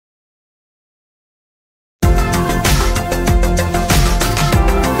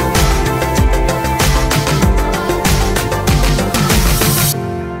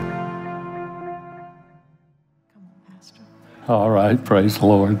All right, praise the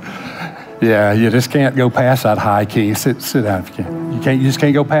Lord. Yeah, you just can't go past that high key. Sit down if you can. You just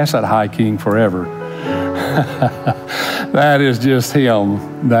can't go past that high king forever. That is just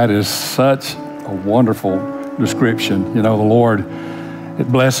him. That is such a wonderful description. You know, the Lord,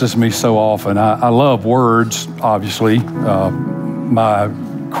 it blesses me so often. I love words, obviously. My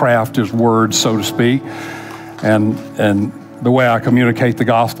craft is words, so to speak. And the way I communicate the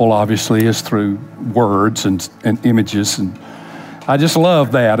gospel, obviously, is through words and images. And I just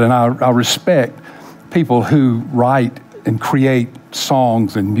love that. And I respect people who write and create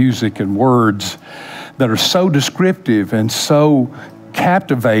songs and music and words that are so descriptive and so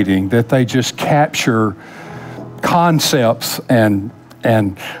captivating that they just capture concepts and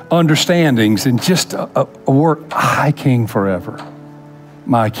understandings in just a word, my King forever.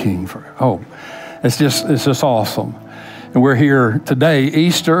 My King forever. Oh, it's just awesome. And we're here today.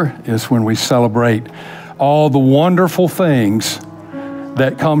 Easter is when we celebrate all the wonderful things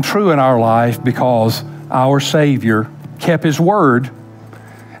that come true in our life because our Savior kept His word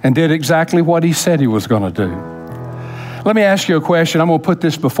and did exactly what He said He was going to do. Let me ask you a question. I'm going to put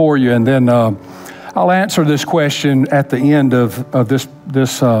this before you, and then I'll answer this question at the end of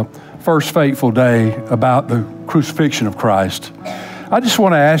this first fateful day about the crucifixion of Christ. I just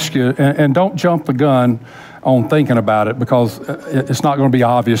want to ask you, and don't jump the gun on thinking about it because it's not going to be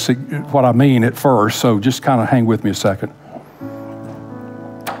obvious what I mean at first, so just kind of hang with me a second.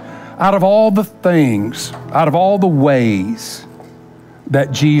 Out of all the things, out of all the ways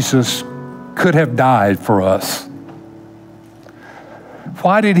that Jesus could have died for us,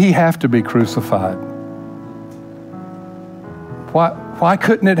 why did He have to be crucified? Why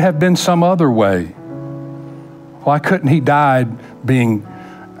couldn't it have been some other way? Why couldn't He died being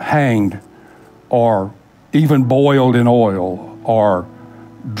hanged or even boiled in oil or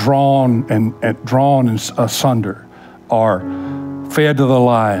drawn asunder or fed to the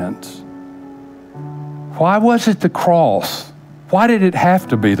lions? Why was it the cross? Why did it have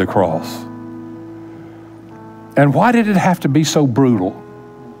to be the cross? And why did it have to be so brutal?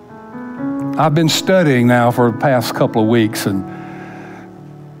 I've been studying now for the past couple of weeks, and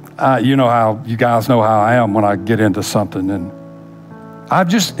you know how, you guys know how I am when I get into something. And I've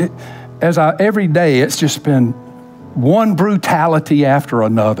just, every day, it's just been one brutality after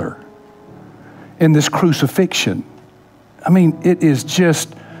another in this crucifixion. I mean, it's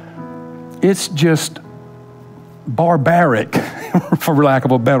just barbaric, for lack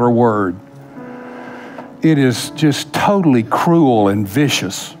of a better word. It is just totally cruel and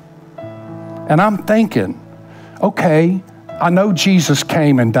vicious. And I'm thinking, okay, I know Jesus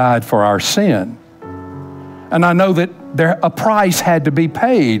came and died for our sin. And I know that a price had to be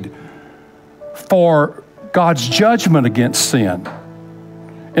paid for God's judgment against sin.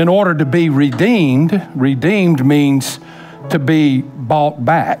 In order to be redeemed, redeemed means to be bought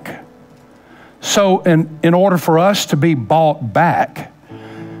back. So in order for us to be bought back,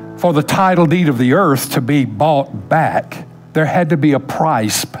 for the title deed of the earth to be bought back, there had to be a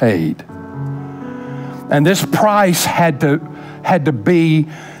price paid. And this price had to be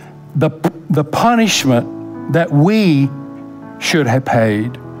the punishment that we should have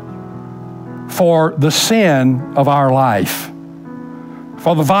paid for the sin of our life,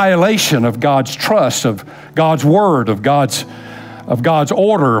 for the violation of God's trust, of God's word, of God's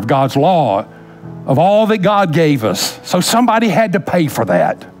order, of God's law, of all that God gave us. So somebody had to pay for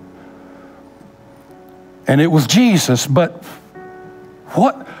that. And it was Jesus, but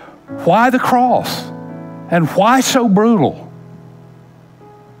why the cross? And why so brutal?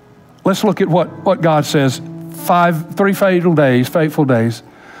 Let's look at what God says. 3 faithful days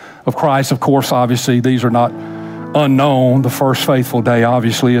of Christ. Of course, obviously, these are not unknown. The first faithful day,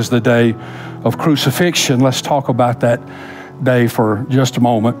 obviously, is the day of crucifixion. Let's talk about that day for just a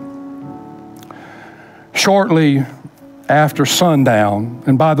moment. Shortly after sundown,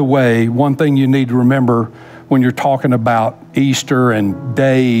 and by the way, one thing you need to remember when you're talking about Easter and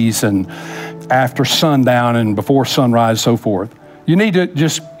days and after sundown and before sunrise, so forth, you need to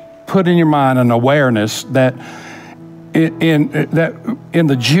just put in your mind an awareness that in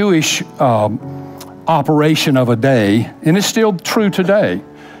the Jewish operation of a day, and it's still true today,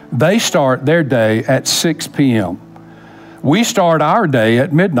 they start their day at 6 p.m. We start our day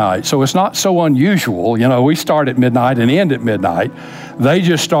at midnight, so it's not so unusual. You know, we start at midnight and end at midnight. They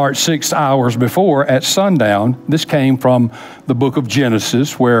just start 6 hours before at sundown. This came from the book of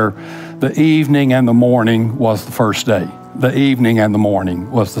Genesis, where the evening and the morning was the first day. The evening and the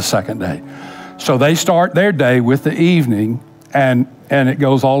morning was the second day. So they start their day with the evening, and it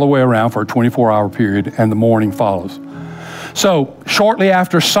goes all the way around for a 24-hour period, and the morning follows. So shortly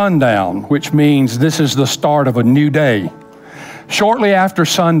after sundown, which means this is the start of a new day, shortly after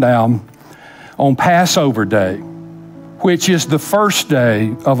sundown on Passover Day, which is the first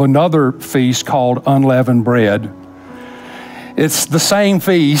day of another feast called unleavened bread. It's the same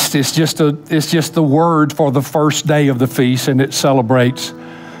feast. It's just the word for the first day of the feast, and it celebrates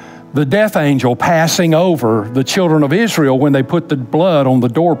the death angel passing over the children of Israel when they put the blood on the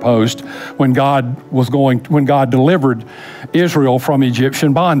doorpost when God delivered Israel from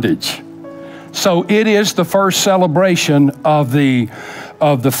Egyptian bondage. So it is the first celebration of the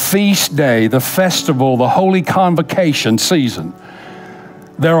feast day, the festival, the holy convocation season.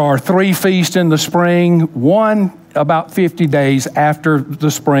 There are 3 feasts in the spring, one about 50 days after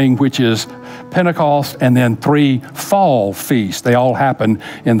the spring, which is Pentecost, and then 3 fall feasts. They all happen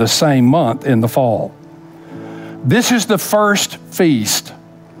in the same month in the fall. This is the first feast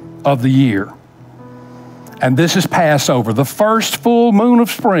of the year. And this is Passover, the first full moon of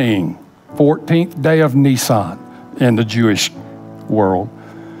spring, 14th day of Nisan in the Jewish world.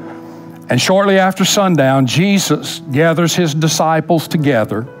 And shortly after sundown, Jesus gathers his disciples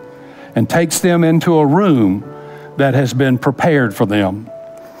together and takes them into a room that has been prepared for them.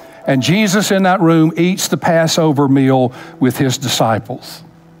 And Jesus in that room eats the Passover meal with his disciples.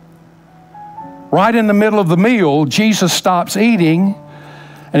 Right in the middle of the meal, Jesus stops eating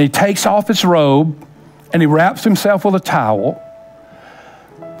and he takes off his robe and he wraps himself with a towel.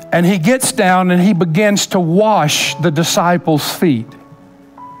 And he gets down and he begins to wash the disciples' feet.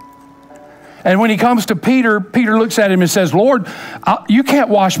 And when he comes to Peter, Peter looks at him and says, "Lord, you can't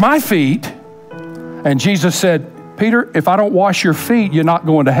wash my feet." And Jesus said, "Peter, if I don't wash your feet, you're not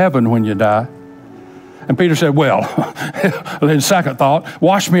going to heaven when you die." And Peter said, "Well," in second thought,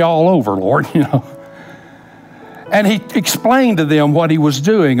 "wash me all over, Lord," And he explained to them what he was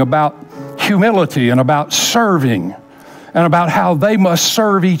doing about humility and about serving and about how they must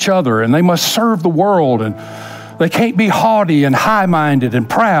serve each other and they must serve the world, and they can't be haughty and high-minded and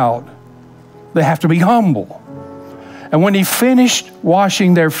proud. They have to be humble. And when he finished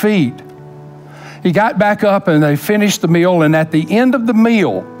washing their feet, he got back up and they finished the meal, and at the end of the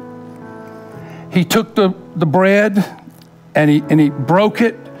meal, he took the bread and he broke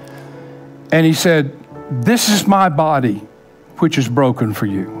it, and he said, "This is my body, which is broken for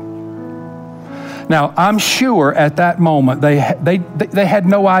you." Now, I'm sure at that moment they had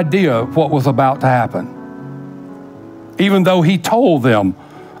no idea what was about to happen. Even though he told them,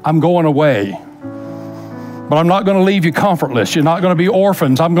 "I'm going away, but I'm not going to leave you comfortless. You're not going to be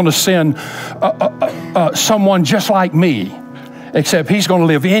orphans. I'm going to send someone just like me, except he's going to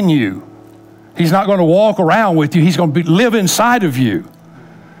live in you. He's not going to walk around with you. He's going to live inside of you.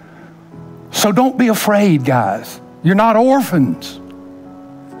 So don't be afraid, guys. You're not orphans.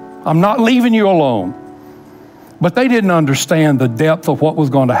 I'm not leaving you alone." But they didn't understand the depth of what was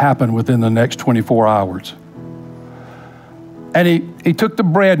going to happen within the next 24 hours. And he took the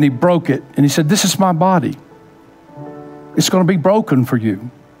bread and he broke it, and he said, "This is my body. It's going to be broken for you.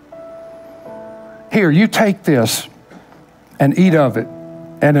 Here, you take this and eat of it.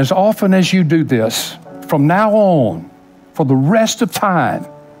 And as often as you do this, from now on, for the rest of time,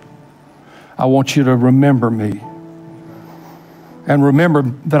 I want you to remember me. And remember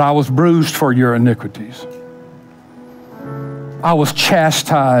that I was bruised for your iniquities. I was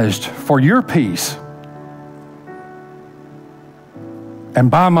chastised for your peace.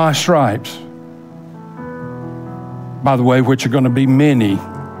 And by my stripes, by the way, which are going to be many,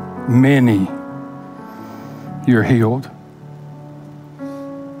 many, you're healed."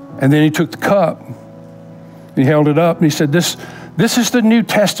 And then he took the cup, he held it up, and he said, this is the New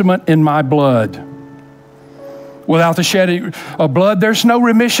Testament in my blood. Without the shedding of blood, there's no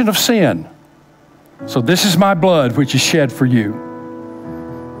remission of sin. So this is my blood, which is shed for you.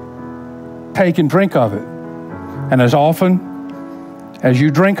 Take and drink of it. And as often as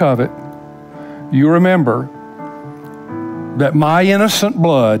you drink of it, you remember that my innocent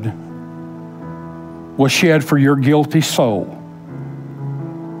blood was shed for your guilty soul.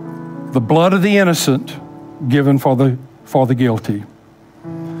 The blood of the innocent given for the guilty.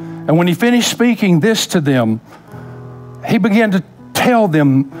 And when he finished speaking this to them, he began to tell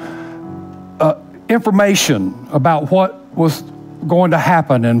them information about what was going to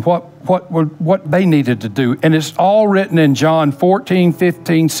happen and what they needed to do. And it's all written in John 14,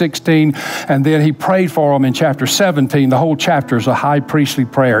 15, 16, and then he prayed for them in chapter 17. The whole chapter is a high priestly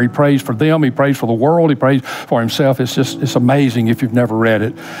prayer. He prays for them, he prays for the world, he prays for himself. It's amazing if you've never read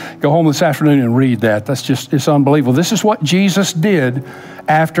it. Go home this afternoon and read that. It's unbelievable. This is what Jesus did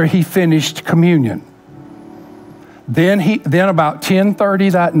after he finished communion. Then about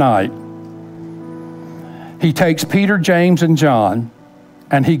 10:30 that night, he takes Peter, James, and John,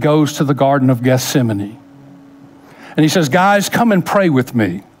 and he goes to the Garden of Gethsemane. And he says, guys, come and pray with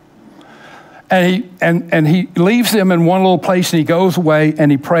me. And he leaves them in one little place, and he goes away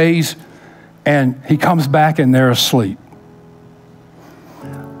and he prays, and he comes back and they're asleep.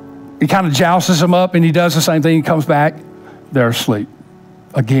 He kind of jousts them up, and he does the same thing. He comes back, they're asleep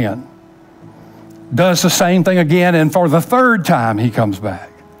again. Does the same thing again, and for the third time he comes back.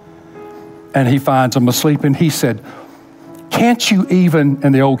 And he finds them asleep, and he said, can't you even,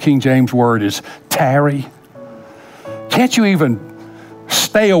 and the old King James word is tarry, can't you even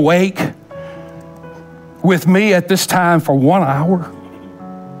stay awake with me at this time for 1 hour?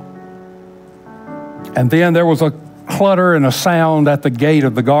 And then there was a clutter and a sound at the gate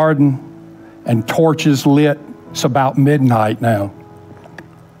of the garden, and torches lit. It's about midnight now.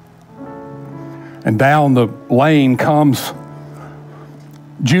 And down the lane comes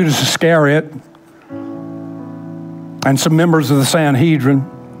Judas Iscariot and some members of the Sanhedrin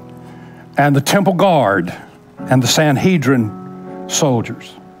and the temple guard and the Sanhedrin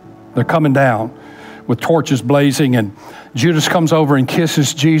soldiers. They're coming down with torches blazing, and Judas comes over and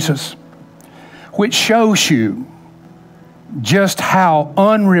kisses Jesus, which shows you just how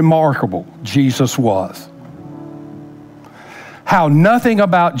unremarkable Jesus was. How nothing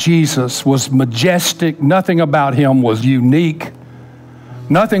about Jesus was majestic, nothing about him was unique,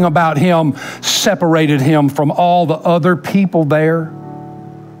 nothing about him separated him from all the other people there.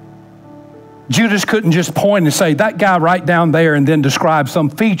 Judas couldn't just point and say, that guy right down there, and then describe some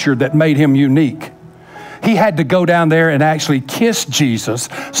feature that made him unique. He had to go down there and actually kiss Jesus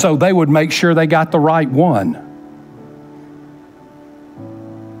so they would make sure they got the right one.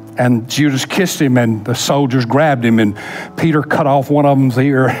 And Judas kissed him, and the soldiers grabbed him, and Peter cut off one of them's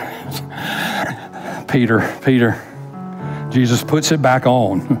ear. Peter, Jesus puts it back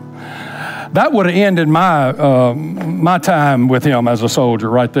on. That would have ended my time with him as a soldier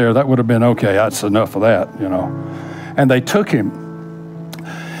right there. That would have been okay. That's enough of that, you know. And they took him.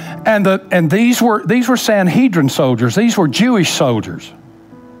 And these were Sanhedrin soldiers. These were Jewish soldiers,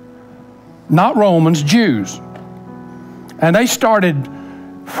 not Romans, Jews. And they started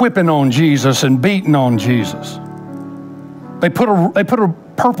whipping on Jesus and beating on Jesus. They put a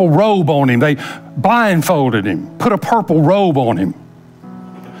purple robe on him. They blindfolded him, put a purple robe on him,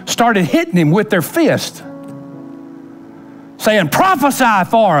 started hitting him with their fist, saying, prophesy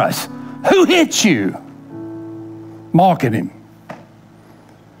for us. Who hit you? Mocking him.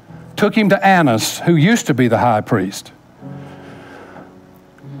 Took him to Annas, who used to be the high priest.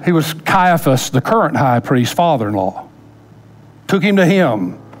 He was Caiaphas, the current high priest's father-in-law. Took him to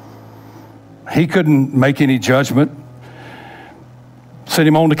him. He couldn't make any judgment. Sent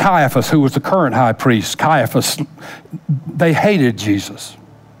him on to Caiaphas, who was the current high priest. Caiaphas, they hated Jesus.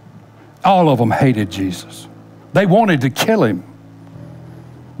 All of them hated Jesus. They wanted to kill him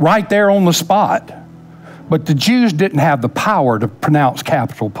right there on the spot. But the Jews didn't have the power to pronounce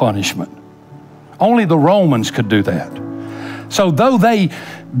capital punishment. Only the Romans could do that. So though they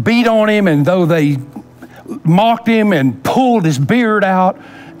beat on him, and though they mocked him and pulled his beard out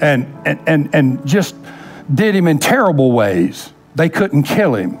and just did him in terrible ways, they couldn't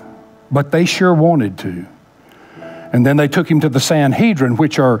kill him, but they sure wanted to. And then they took him to the Sanhedrin,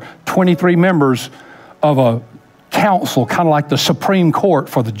 which are 23 members of a council, kind of like the Supreme Court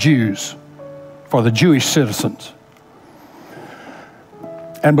for the Jews, for the Jewish citizens.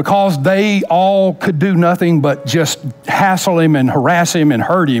 And because they all could do nothing but just hassle him and harass him and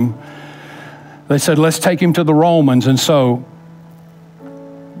hurt him, they said, let's take him to the Romans. And so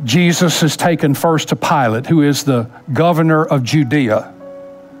Jesus is taken first to Pilate, who is the governor of Judea,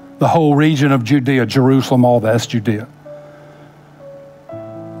 the whole region of Judea, Jerusalem, all that's Judea.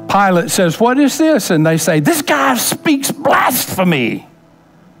 Pilate says, what is this? And they say, this guy speaks blasphemy.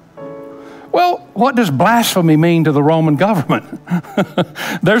 Well, what does blasphemy mean to the Roman government?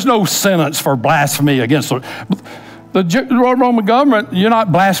 There's no sentence for blasphemy against the Roman government. You're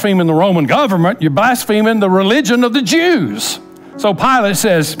not blaspheming the Roman government. You're blaspheming the religion of the Jews. So Pilate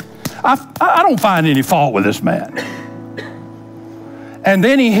says, I don't find any fault with this man. And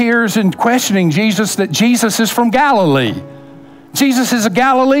then he hears in questioning Jesus that Jesus is from Galilee. Jesus is a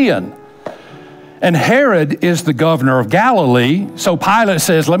Galilean. And Herod is the governor of Galilee. So Pilate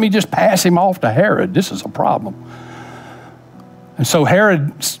says, let me just pass him off to Herod. This is a problem. And so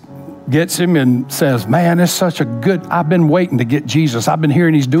Herod gets him and says, man, it's such a good, I've been waiting to get Jesus. I've been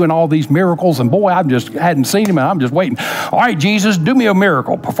hearing he's doing all these miracles, and boy, I just hadn't seen him, and I'm just waiting. All right, Jesus, do me a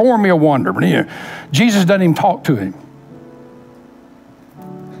miracle. Perform me a wonder. But Jesus doesn't even talk to him.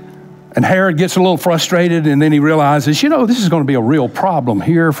 And Herod gets a little frustrated, and then he realizes, this is going to be a real problem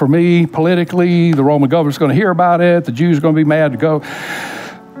here for me politically. The Roman government's going to hear about it. The Jews are going to be mad to go.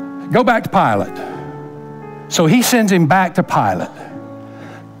 Go back to Pilate. So he sends him back to Pilate.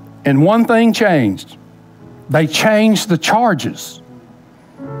 And one thing changed. They changed the charges.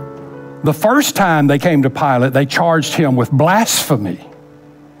 The first time they came to Pilate, they charged him with blasphemy.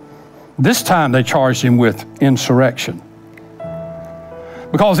 This time they charged him with insurrection.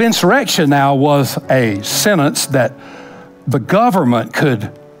 Because insurrection now was a sentence that the government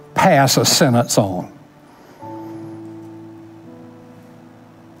could pass a sentence on.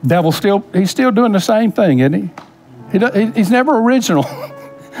 He's still doing the same thing, isn't he? He's never original.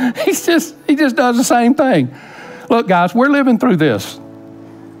 He just does the same thing. Look, guys, we're living through this.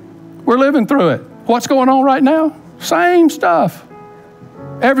 We're living through it. What's going on right now? Same stuff.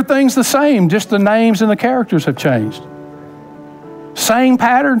 Everything's the same, just the names and the characters have changed. Same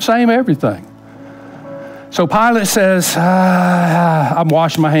pattern, same everything. So Pilate says, I'm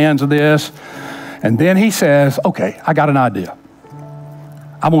washing my hands of this. And then he says, okay, I got an idea.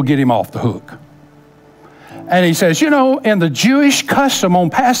 I'm going to get him off the hook. And he says, in the Jewish custom on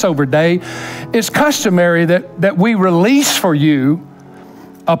Passover Day, it's customary that we release for you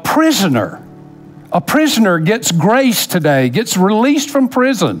a prisoner. A prisoner gets grace today, gets released from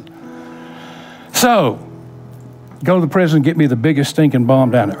prison. So, go to the prison, get me the biggest stinking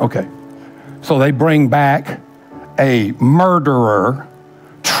bomb down there. Okay. So they bring back a murderer,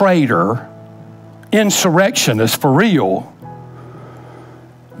 traitor, insurrectionist for real.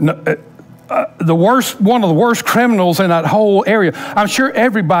 One of the worst criminals in that whole area. I'm sure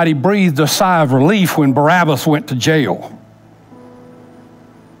everybody breathed a sigh of relief when Barabbas went to jail.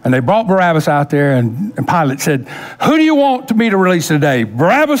 And they brought Barabbas out there, and Pilate said, who do you want me to release today,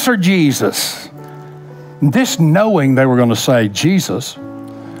 Barabbas or Jesus? And this knowing they were going to say, Jesus.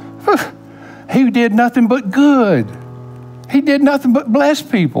 He did nothing but good. He did nothing but bless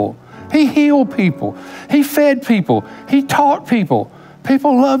people. He healed people. He fed people. He taught people.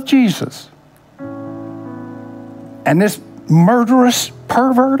 People love Jesus. And this murderous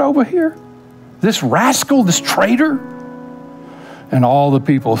pervert over here, this rascal, this traitor, and all the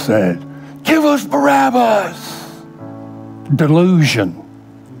people said, give us Barabbas. Delusion.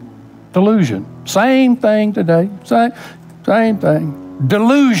 Delusion. Same thing today. Same thing.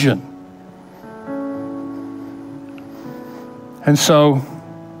 Delusion. And so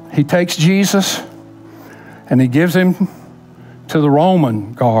he takes Jesus and he gives him to the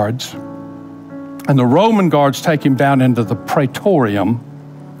Roman guards. And the Roman guards take him down into the praetorium,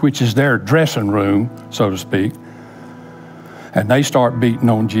 which is their dressing room, so to speak. And they start beating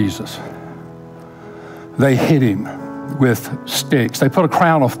on Jesus. They hit him with sticks. They put a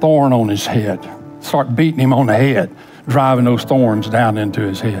crown of thorn on his head. Start beating him on the head, driving those thorns down into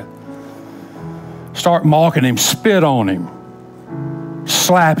his head. Start mocking him, spit on him,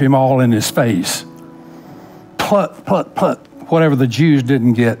 slap him all in his face. Pluck, pluck, pluck, whatever the Jews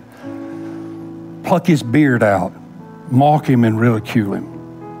didn't get. Pluck his beard out, mock him and ridicule him.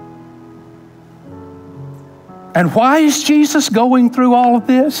 And why is Jesus going through all of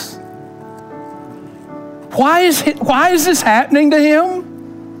this? Why is this happening to him?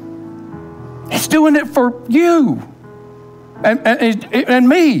 He's doing it for you and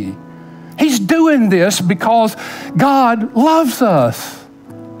me. He's doing this because God loves us.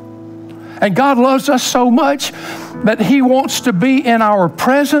 And God loves us so much that he wants to be in our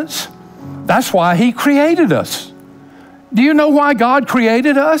presence. That's why he created us. Do you know why God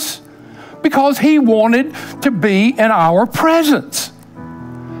created us? Because he wanted to be in our presence.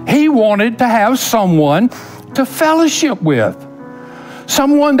 He wanted to have someone to fellowship with.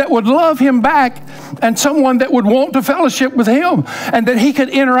 Someone that would love him back and someone that would want to fellowship with him and that he could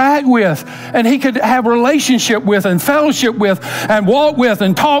interact with and he could have relationship with and fellowship with and walk with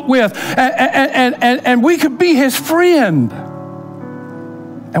and talk with and we could be his friend.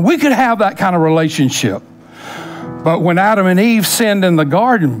 And we could have that kind of relationship. But when Adam and Eve sinned in the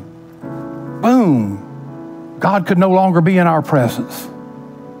garden, boom, God could no longer be in our presence.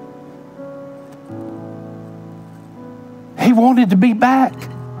 He wanted to be back.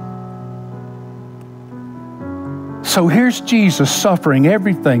 So here's Jesus suffering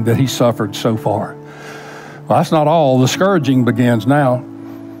everything that he suffered so far. Well, that's not all. The scourging begins now.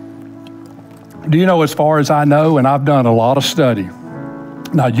 Do you know, as far as I know, and I've done a lot of study.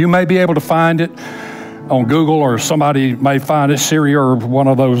 Now, you may be able to find it on Google, or somebody may find it, Siri or one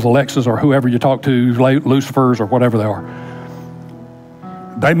of those Alexas or whoever you talk to, Lucifers or whatever they are.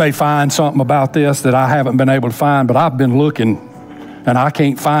 They may find something about this that I haven't been able to find, but I've been looking and I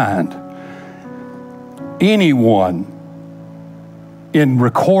can't find anyone in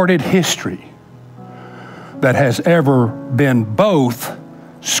recorded history that has ever been both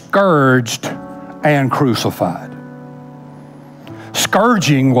scourged and crucified.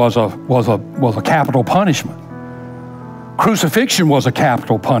 Scourging was a capital punishment. Crucifixion was a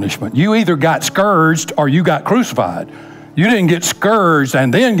capital punishment. You either got scourged or you got crucified. You didn't get scourged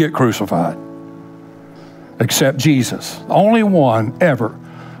and then get crucified, except Jesus, the only one ever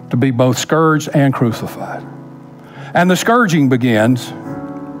to be both scourged and crucified. And the scourging begins.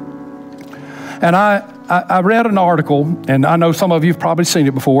 And I read an article, and I know some of you have probably seen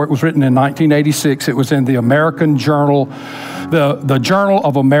it before. It was written in 1986. It was in the American Journal, the Journal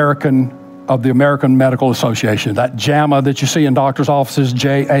of the American Medical Association. That JAMA that you see in doctors' offices,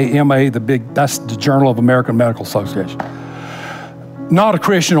 JAMA, that's the Journal of American Medical Association. Not a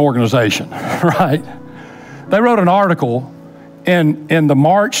Christian organization, right? They wrote an article in the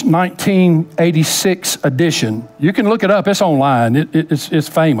March 1986 edition. You can look it up. It's online. It's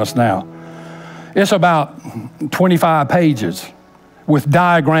famous now. It's about 25 pages with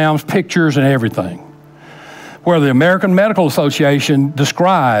diagrams, pictures, and everything, where the American Medical Association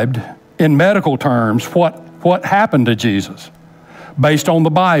described in medical terms what happened to Jesus based on the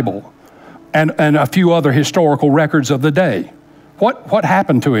Bible and a few other historical records of the day. What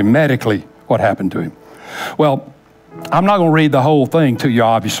happened to him medically? What happened to him? Well, I'm not going to read the whole thing to you,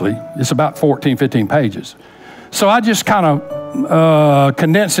 obviously. It's about 14, 15 pages. So I just kind of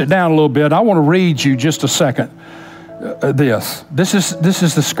condensed it down a little bit. I want to read you just a second this. This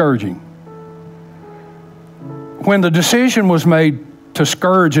is the scourging. When the decision was made to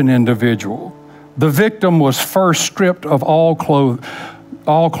scourge an individual, the victim was first stripped of all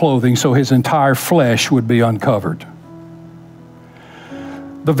clothing so his entire flesh would be uncovered.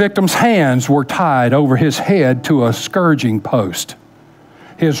 The victim's hands were tied over his head to a scourging post.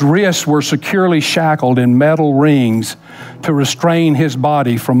 His wrists were securely shackled in metal rings to restrain his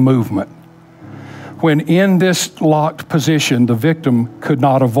body from movement. When in this locked position, the victim could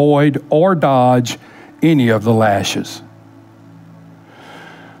not avoid or dodge any of the lashes.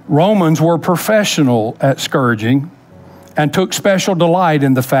 Romans were professional at scourging and took special delight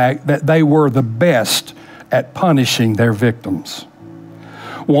in the fact that they were the best at punishing their victims.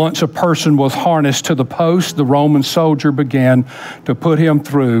 Once a person was harnessed to the post, the Roman soldier began to put him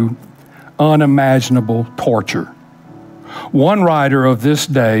through unimaginable torture. One writer of this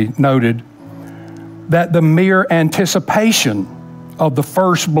day noted that the mere anticipation of the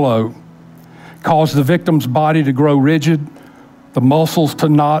first blow caused the victim's body to grow rigid, the muscles to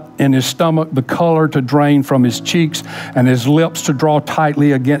knot in his stomach, the color to drain from his cheeks, and his lips to draw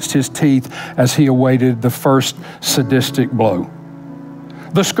tightly against his teeth as he awaited the first sadistic blow.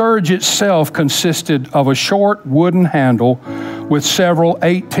 The scourge itself consisted of a short wooden handle with several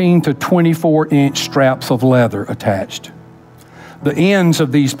 18 to 24-inch straps of leather attached. The ends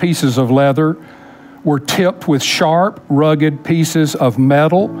of these pieces of leather were tipped with sharp, rugged pieces of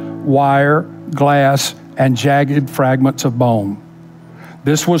metal, wire, glass, and jagged fragments of bone.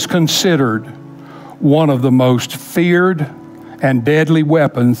 This was considered one of the most feared and deadly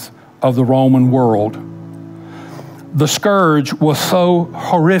weapons of the Roman world. The scourge was so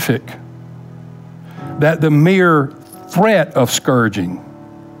horrific that the mere threat of scourging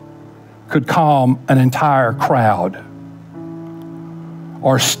could calm an entire crowd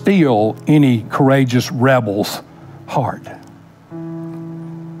or steel any courageous rebel's heart.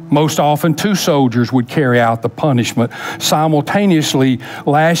 Most often, two soldiers would carry out the punishment, simultaneously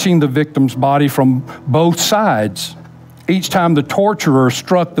lashing the victim's body from both sides. Each time the torturer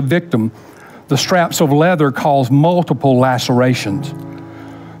struck the victim, the straps of leather caused multiple lacerations.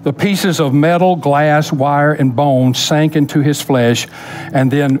 The pieces of metal, glass, wire, and bone sank into his flesh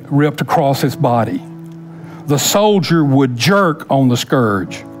and then ripped across his body. The soldier would jerk on the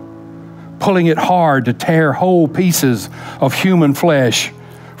scourge, pulling it hard to tear whole pieces of human flesh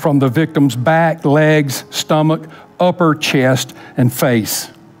from the victim's back, legs, stomach, upper chest, and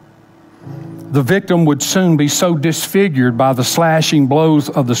face. The victim would soon be so disfigured by the slashing blows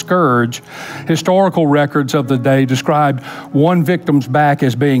of the scourge. Historical records of the day described one victim's back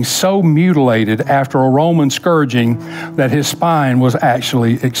as being so mutilated after a Roman scourging that his spine was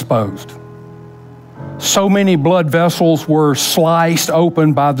actually exposed. So many blood vessels were sliced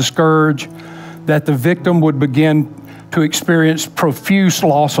open by the scourge that the victim would begin to experience profuse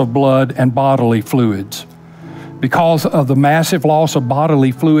loss of blood and bodily fluids. Because of the massive loss of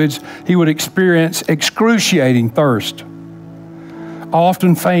bodily fluids, he would experience excruciating thirst,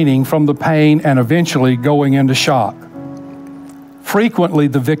 often fainting from the pain and eventually going into shock. Frequently,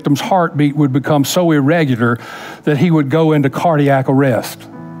 the victim's heartbeat would become so irregular that he would go into cardiac arrest.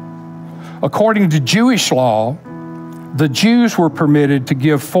 According to Jewish law, the Jews were permitted to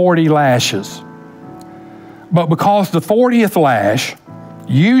give 40 lashes. But because the 40th lash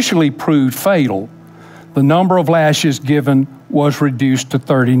usually proved fatal, the number of lashes given was reduced to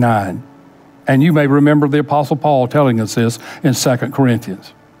 39. And you may remember the Apostle Paul telling us this in 2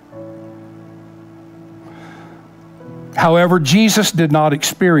 Corinthians. However, Jesus did not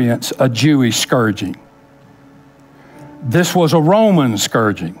experience a Jewish scourging. This was a Roman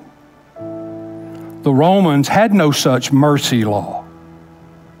scourging. The Romans had no such mercy law.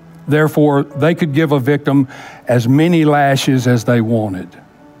 Therefore, they could give a victim as many lashes as they wanted.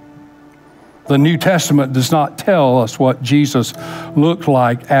 The New Testament does not tell us what Jesus looked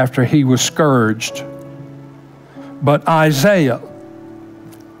like after he was scourged. But Isaiah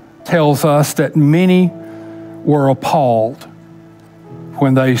tells us that many were appalled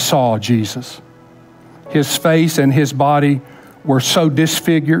when they saw Jesus. His face and his body were so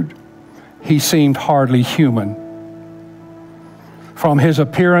disfigured, he seemed hardly human. From his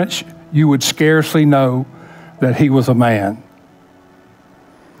appearance, you would scarcely know that he was a man.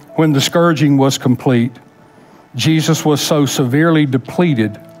 When the scourging was complete, Jesus was so severely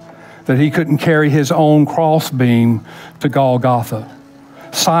depleted that he couldn't carry his own crossbeam to Golgotha.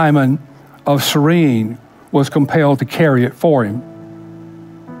 Simon of Cyrene was compelled to carry it for him.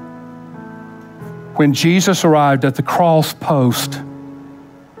 When Jesus arrived at the cross post,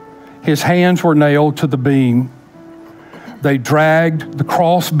 his hands were nailed to the beam. They dragged the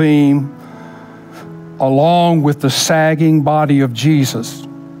cross beam along with the sagging body of Jesus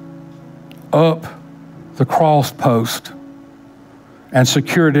up the cross post and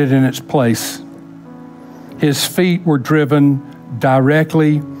secured it in its place. His feet were driven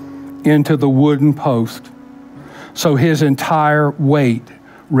directly into the wooden post, so his entire weight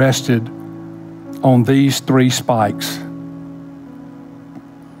rested on these 3 spikes.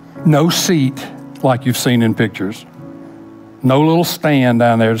 No seat like you've seen in pictures. No little stand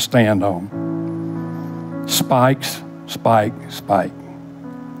down there to stand on. Spikes, spike, spike.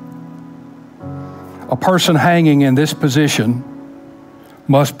 A person hanging in this position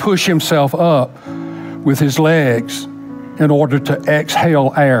must push himself up with his legs in order to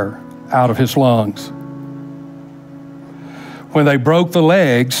exhale air out of his lungs. When they broke the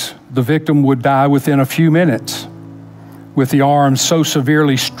legs, the victim would die within a few minutes with the arms so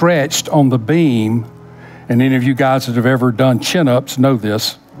severely stretched on the beam. And any of you guys that have ever done chin-ups know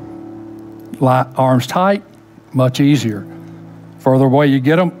this. Arms tight, much easier. Further away you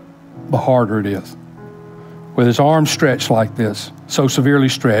get them, the harder it is. With his arms stretched like this, so severely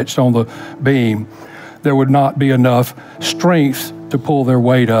stretched on the beam, there would not be enough strength to pull their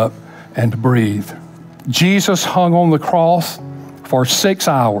weight up and to breathe. Jesus hung on the cross for 6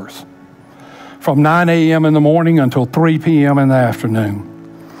 hours, from 9 a.m. in the morning until 3 p.m. in the afternoon.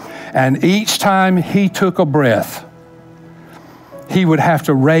 And each time he took a breath, he would have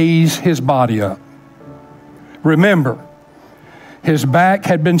to raise his body up. Remember, his back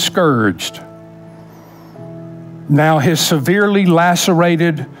had been scourged. Now his severely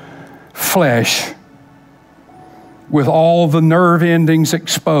lacerated flesh, with all the nerve endings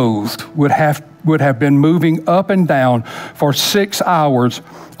exposed, would have been moving up and down for 6 hours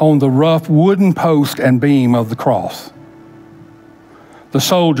on the rough wooden post and beam of the cross. The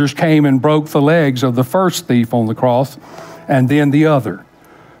soldiers came and broke the legs of the first thief on the cross and then the other.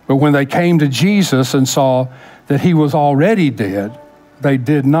 But when they came to Jesus and saw that he was already dead, they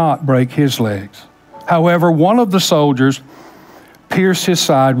did not break his legs. However, one of the soldiers pierced his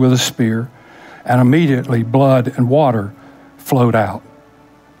side with a spear, and immediately blood and water flowed out.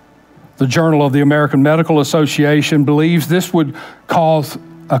 The Journal of the American Medical Association believes this would cause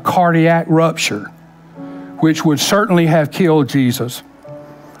a cardiac rupture, which would certainly have killed Jesus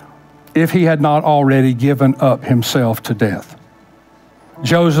if he had not already given up himself to death.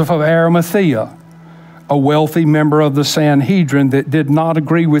 Joseph of Arimathea, a wealthy member of the Sanhedrin that did not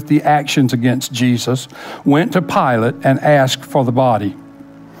agree with the actions against Jesus, went to Pilate and asked for the body.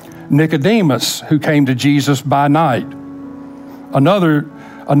 Nicodemus, who came to Jesus by night,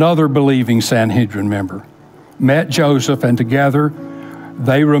 another believing Sanhedrin member, met Joseph, and together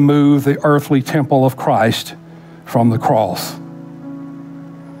they removed the earthly temple of Christ from the cross.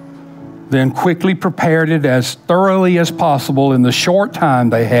 Then quickly prepared it as thoroughly as possible in the short time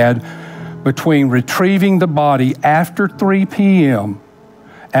they had between retrieving the body after 3 p.m.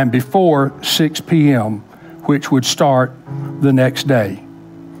 and before 6 p.m., which would start the next day.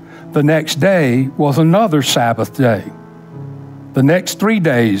 The next day was another Sabbath day. The next 3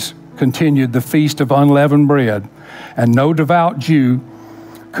 days continued the Feast of Unleavened Bread, and no devout Jew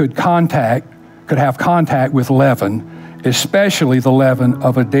could have contact with leaven, especially the leaven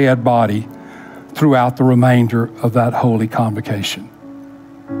of a dead body, throughout the remainder of that holy convocation.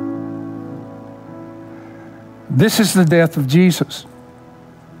 This is the death of Jesus.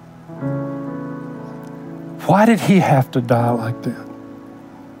 Why did he have to die like that?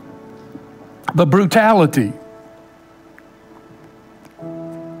 the brutality,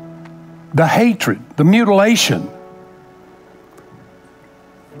 the hatred, the mutilation.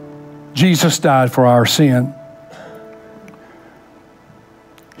 Jesus died for our sin.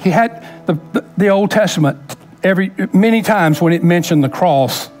 He had the Old Testament, many times when it mentioned the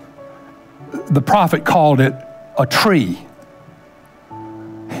cross, the prophet called it a tree.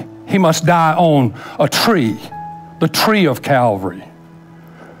 He must die on a tree, the tree of Calvary.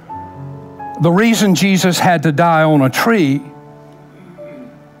 The reason Jesus had to die on a tree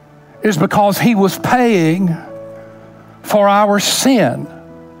is because he was paying for our sin.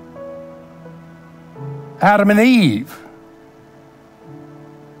 Adam and Eve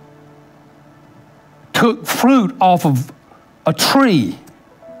took fruit off of a tree.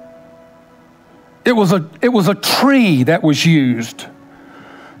 It was a tree that was used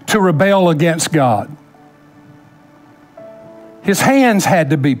to rebel against God. His hands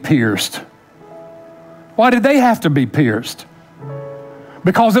had to be pierced. Why did they have to be pierced?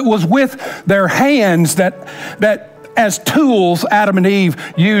 Because it was with their hands that as tools Adam and Eve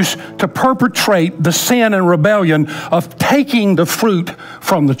used to perpetrate the sin and rebellion of taking the fruit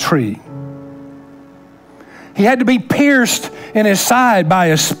from the tree. He had to be pierced in his side by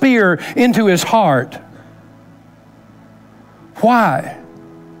a spear into his heart. Why?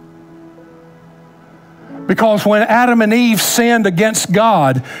 Because when Adam and Eve sinned against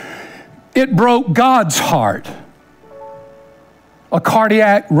God, it broke God's heart. A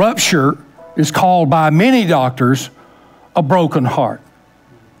cardiac rupture is called by many doctors a broken heart.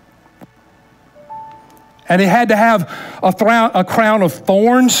 And he had to have a crown of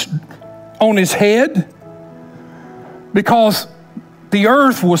thorns on his head because the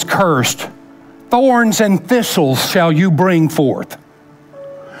earth was cursed. Thorns and thistles shall you bring forth.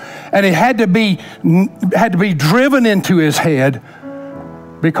 And it had to be driven into his head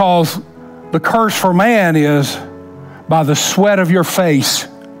because the curse for man is, by the sweat of your face,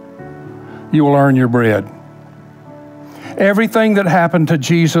 you will earn your bread. Everything that happened to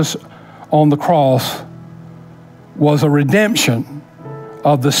Jesus on the cross was a redemption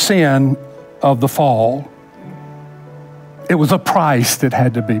of the sin of the fall. It was a price that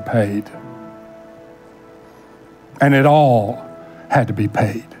had to be paid. And it all had to be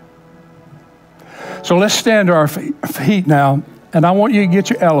paid. So let's stand to our feet now, and I want you to get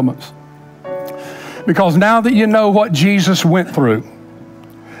your elements. Because now that you know what Jesus went through,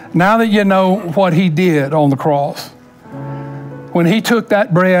 now that you know what he did on the cross, when he took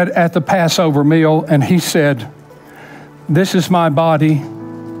that bread at the Passover meal and he said, "This is my body."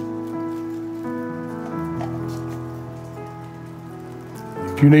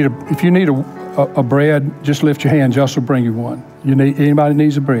 If you need a bread, just lift your hand. Just will bring you one. Anybody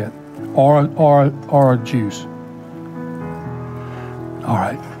needs a bread or a juice? All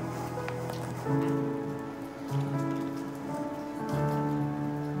right.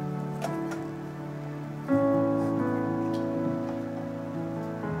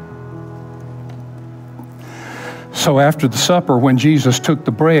 So after the supper, when Jesus took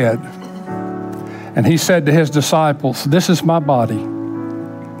the bread and he said to his disciples, "This is my body."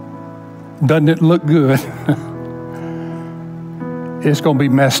 Doesn't it look good? It's going to be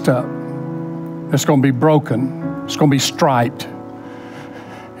messed up. It's going to be broken. It's going to be striped.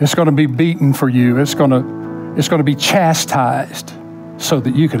 It's going to be beaten for you. It's going to be chastised so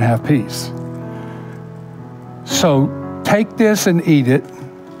that you can have peace. So take this and eat it.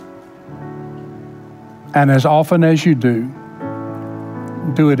 And as often as you do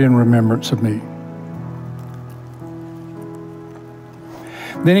it in remembrance of me.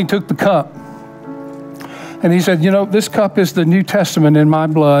 Then he took the cup and he said, this cup is the New Testament in my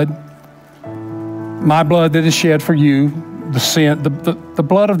blood that is shed for you, the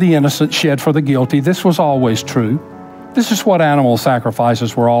blood of the innocent shed for the guilty. This was always true. This is what animal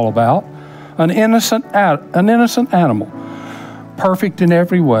sacrifices were all about. An innocent animal, perfect in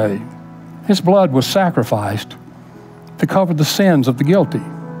every way. His blood was sacrificed to cover the sins of the guilty.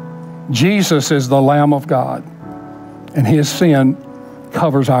 Jesus is the Lamb of God, and his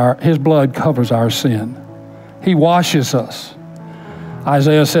blood covers our sin. He washes us.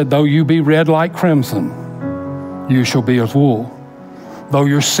 Isaiah said, "Though you be red like crimson, you shall be as wool. Though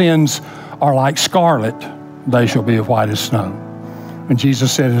your sins are like scarlet, they shall be as white as snow." And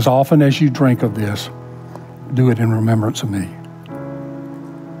Jesus said, "As often as you drink of this, do it in remembrance of me."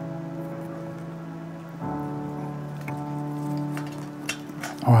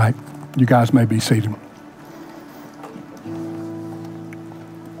 All right, you guys may be seated.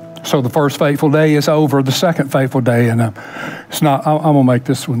 So the first faithful day is over. The second faithful day, and it's not. I'm gonna make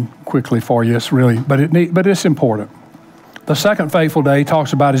this one quickly for you. It's really, but it's important. The second faithful day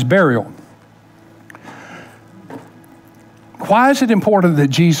talks about his burial. Why is it important that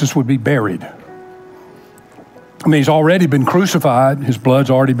Jesus would be buried? I mean, he's already been crucified. His blood's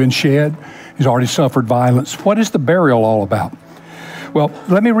already been shed. He's already suffered violence. What is the burial all about? Well,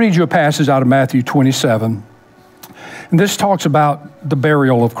 let me read you a passage out of Matthew 27. And this talks about the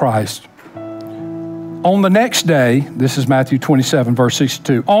burial of Christ. On the next day, this is Matthew 27, verse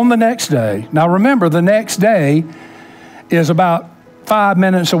 62. On the next day, now remember, the next day is about 5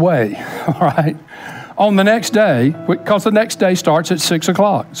 minutes away, all right? On the next day, because the next day starts at 6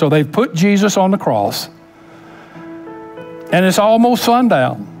 o'clock. So they've put Jesus on the cross, and it's almost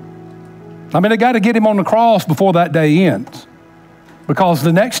sundown. I mean, they got to get him on the cross before that day ends, because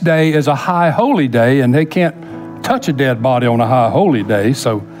the next day is a high holy day, and they can't touch a dead body on a high holy day.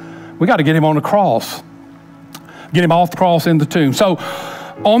 So we got to get him on the cross, get him off the cross in the tomb. So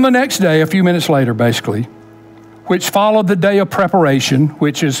on the next day, a few minutes later, basically, which followed the day of preparation,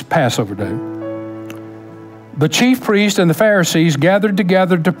 which is Passover day, the chief priest and the Pharisees gathered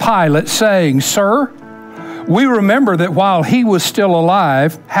together to Pilate, saying, "Sir, we remember that while he was still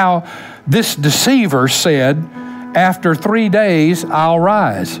alive, how this deceiver said, 'After 3 days I'll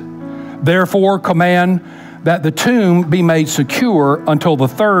rise.' Therefore command that the tomb be made secure until the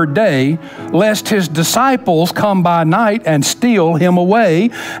 3rd day, lest his disciples come by night and steal him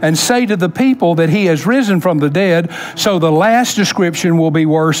away and say to the people that he has risen from the dead. So the last description will be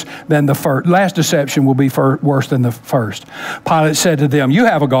worse than the first. Last deception will be worse than the first." Pilate said to them, "You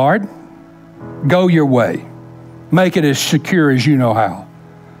have a guard. Go your way. Make it as secure as you know how."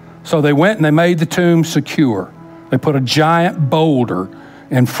 So they went and they made the tomb secure. They put a giant boulder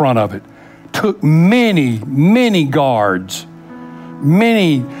in front of it. Took many, many guards,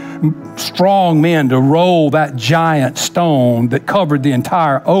 many strong men to roll that giant stone that covered the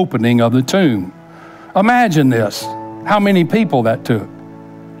entire opening of the tomb. Imagine this, how many people that took.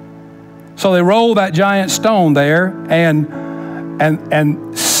 So they rolled that giant stone there, and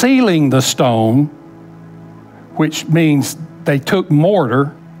sealing the stone, which means they took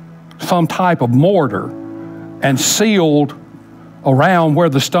mortar, some type of mortar, and sealed around where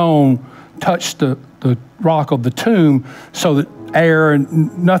the stone touched the rock of the tomb so that air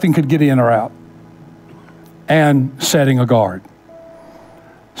and nothing could get in or out, and setting a guard.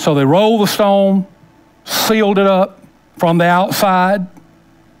 So they rolled the stone, sealed it up from the outside,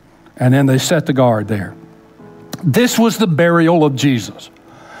 and then they set the guard there. This was the burial of Jesus.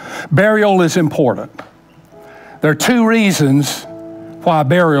 Burial is important. There are 2 reasons why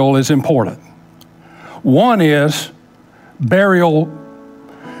burial is important. One is burial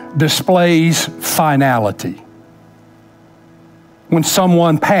displays finality. When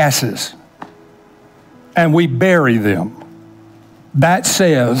someone passes and we bury them, that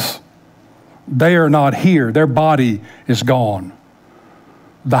says they are not here. Their body is gone.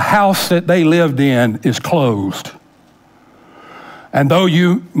 The house that they lived in is closed. And though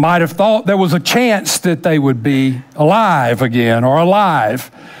you might have thought there was a chance that they would be alive again or alive,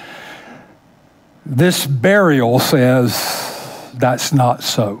 this burial says that's not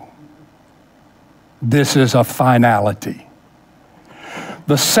so. This is a finality.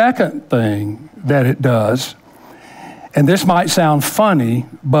 The second thing that it does, and this might sound funny,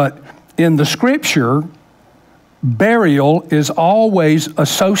 but in the scripture, burial is always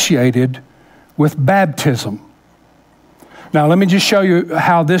associated with baptism. Now, let me just show you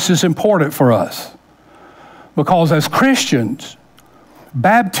how this is important for us. Because as Christians,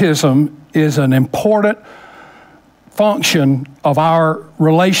 baptism is an important function of our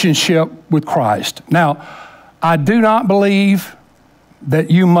relationship with Christ. Now, I do not believe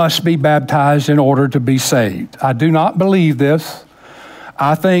that you must be baptized in order to be saved. I do not believe this.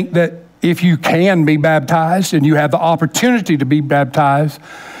 I think that if you can be baptized and you have the opportunity to be baptized,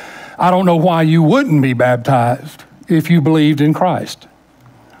 I don't know why you wouldn't be baptized if you believed in Christ.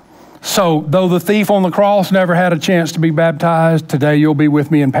 So, though the thief on the cross never had a chance to be baptized, today you'll be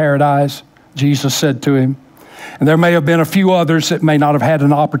with me in paradise, Jesus said to him. And there may have been a few others that may not have had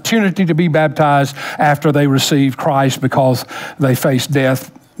an opportunity to be baptized after they received Christ because they faced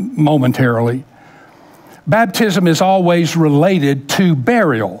death momentarily. Baptism is always related to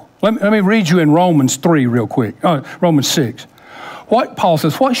burial. Let me read you in Romans 3 real quick. Romans 6. Paul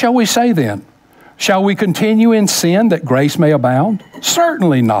says, "What shall we say then? Shall we continue in sin that grace may abound?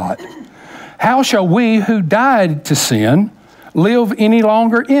 Certainly not. How shall we who died to sin live any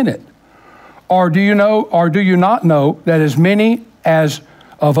longer in it? Or do you not know that as many as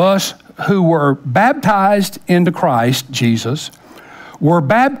of us who were baptized into Christ Jesus were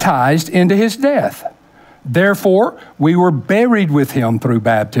baptized into his death? Therefore, we were buried with him through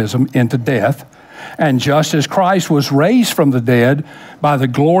baptism into death. And just as Christ was raised from the dead by the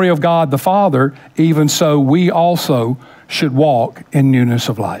glory of God the Father, even so we also should walk in newness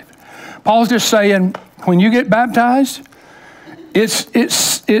of life. Paul's just saying, when you get baptized, it's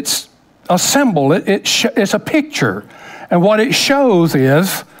a symbol. It's a picture. And what it shows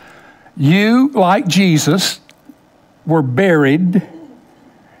is you, like Jesus, were buried.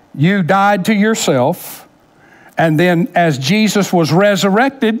 You died to yourself. And then as Jesus was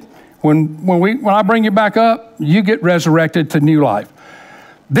resurrected, when I bring you back up, you get resurrected to new life.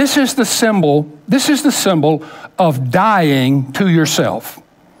 This is the symbol of dying to yourself.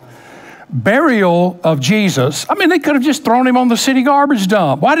 Burial of Jesus, I mean, they could have just thrown him on the city garbage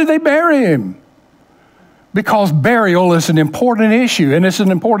dump. Why did they bury him? Because burial is an important issue, and it's an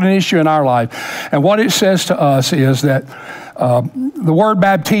important issue in our life. And what it says to us is that the word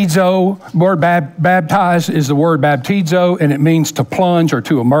baptize is the word baptizo, and it means to plunge or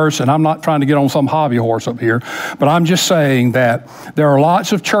to immerse. And I'm not trying to get on some hobby horse up here, but I'm just saying that there are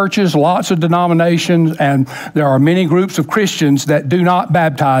lots of churches, lots of denominations, and there are many groups of Christians that do not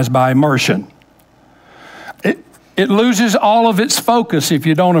baptize by immersion. It loses all of its focus if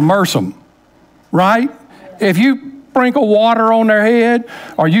you don't immerse them, right? If you sprinkle water on their head,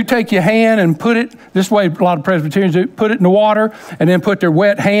 or you take your hand and put it, this way a lot of Presbyterians do, put it in the water and then put their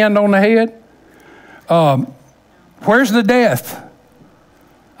wet hand on the head, where's the death?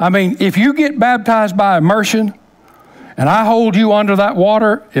 I mean, if you get baptized by immersion and I hold you under that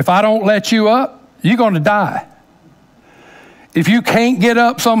water, if I don't let you up, you're going to die. If you can't get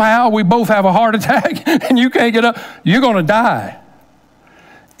up somehow, we both have a heart attack and you can't get up, you're going to die.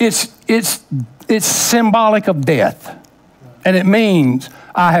 It's symbolic of death. And it means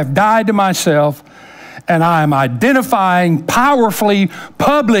I have died to myself, and I am identifying powerfully,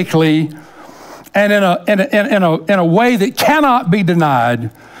 publicly, and in a way that cannot be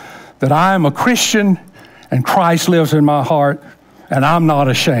denied, that I am a Christian and Christ lives in my heart, and I'm not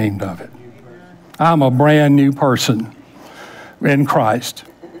ashamed of it. I'm a brand new person in Christ.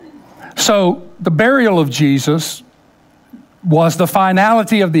 So the burial of Jesus was the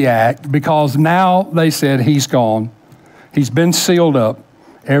finality of the act, because now they said he's gone. He's been sealed up.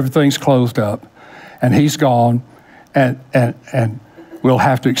 Everything's closed up. And he's gone. And we'll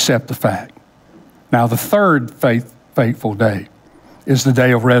have to accept the fact. Now the third fateful day is the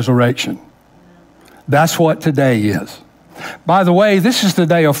day of resurrection. That's what today is. By the way, this is the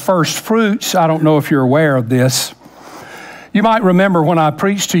day of first fruits. I don't know if you're aware of this. You might remember when I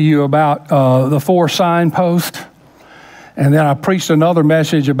preached to you about the 4 signposts. And then I preached another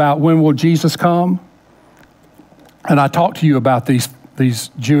message about when will Jesus come. And I talked to you about these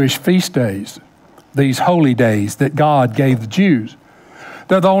Jewish feast days, these holy days that God gave the Jews.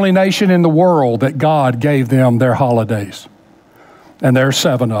 They're the only nation in the world that God gave them their holidays. And there are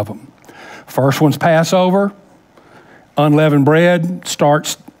 7 of them. First one's Passover. Unleavened bread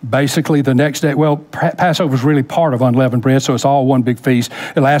starts basically the next day. Well, Passover is really part of unleavened bread, so it's all one big feast.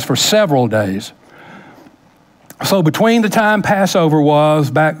 It lasts for several days. So between the time Passover was,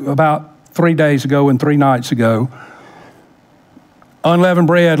 back about 3 days ago and 3 nights ago, unleavened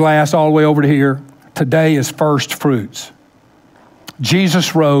bread lasts all the way over to here. Today is first fruits.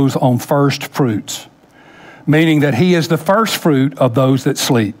 Jesus rose on first fruits, meaning that he is the first fruit of those that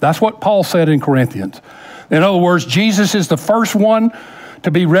sleep. That's what Paul said in Corinthians. In other words, Jesus is the first one to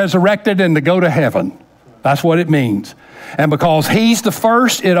be resurrected and to go to heaven. That's what it means. And because he's the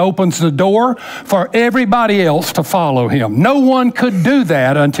first, it opens the door for everybody else to follow him. No one could do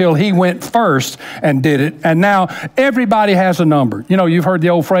that until he went first and did it. And now everybody has a number. You know, you've heard the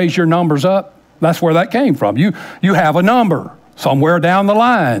old phrase, your number's up. That's where that came from. You have a number. Somewhere down the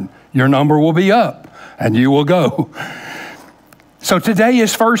line, your number will be up and you will go. So today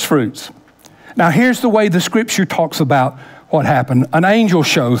is first fruits. Now here's the way the scripture talks about what happened. An angel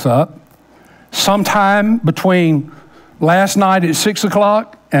shows up sometime between last night at 6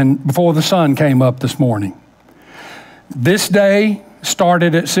 o'clock and before the sun came up this morning. This day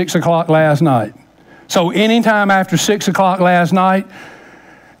started at 6 o'clock last night. So anytime after 6 o'clock last night,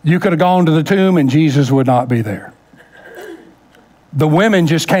 you could have gone to the tomb and Jesus would not be there. The women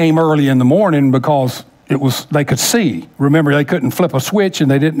just came early in the morning because they could see. Remember, they couldn't flip a switch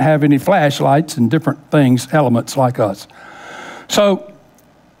and they didn't have any flashlights and different things, elements like us. So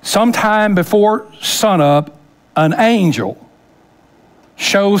sometime before sunup, an angel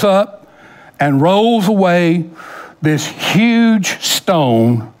shows up and rolls away this huge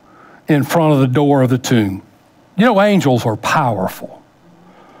stone in front of the door of the tomb. You know, angels are powerful.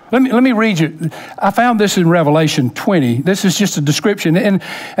 Let me read you. I found this in Revelation 20. This is just a description.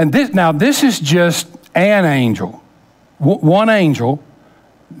 And this is just an angel. One angel,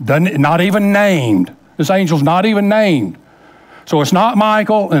 not even named. This angel's not even named. So it's not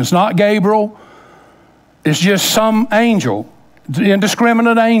Michael and it's not Gabriel. It's just some angel,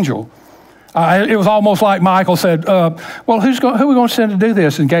 indiscriminate angel. It was almost like Michael said, well, who are we going to send to do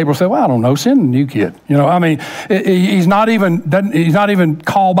this? And Gabriel said, well, I don't know, send a new kid. You know, I mean, he's not even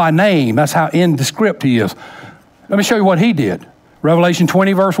called by name. That's how indescript he is. Let me show you what he did. Revelation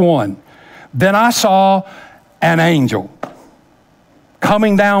 20, verse 1. Then I saw an angel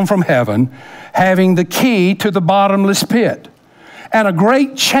coming down from heaven, having the key to the bottomless pit, and a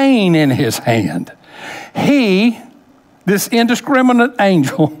great chain in his hand. This indiscriminate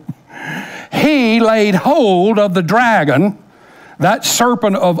angel, he laid hold of the dragon, that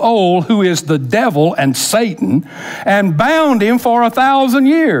serpent of old, who is the devil and Satan, and bound him for 1,000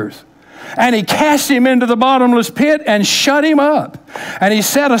 years. And he cast him into the bottomless pit and shut him up. And he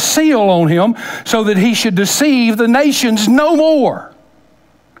set a seal on him so that he should deceive the nations no more.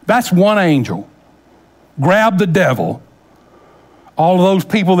 That's one angel. Grab the devil. All of those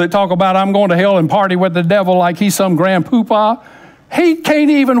people that talk about, I'm going to hell and party with the devil like he's some grand poobah, he can't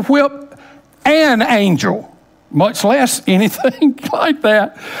even whip an angel, much less anything like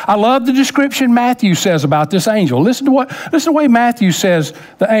that. I love the description Matthew says about this angel. Listen to the way Matthew says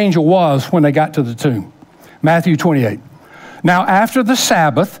the angel was when they got to the tomb. Matthew 28. Now after the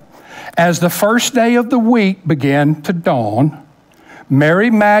Sabbath, as the first day of the week began to dawn,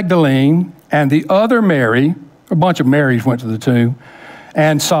 Mary Magdalene and the other Mary, a bunch of Marys went to the tomb,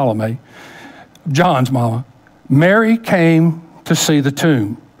 and Salome, John's mama, Mary came to see the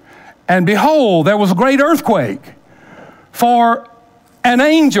tomb. And behold, there was a great earthquake, for an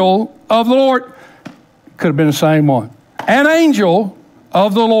angel of the Lord, could have been the same one, an angel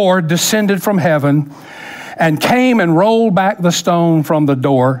of the Lord descended from heaven and came and rolled back the stone from the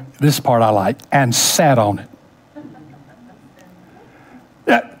door, this part I like, and sat on it.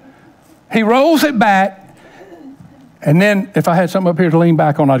 He rolls it back, and then if I had something up here to lean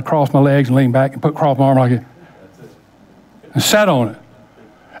back on, I'd cross my legs and lean back and cross my arm like it, and sat on it.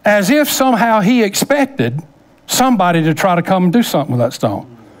 As if somehow he expected somebody to try to come and do something with that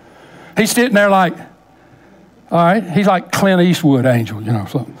stone. He's sitting there like, all right, he's like Clint Eastwood angel, you know,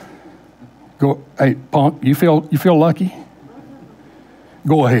 something. Go, hey, punk, you feel lucky?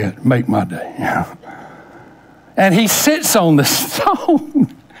 Go ahead, make my day. And he sits on the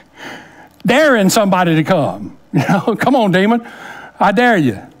stone, daring somebody to come. You know, come on, demon, I dare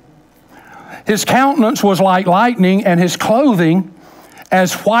you. His countenance was like lightning, and his clothing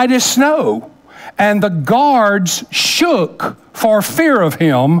as white as snow. And the guards shook for fear of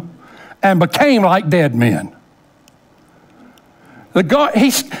him and became like dead men.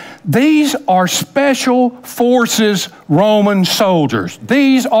 These are special forces Roman soldiers.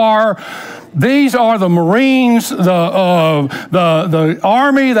 These are the Marines, the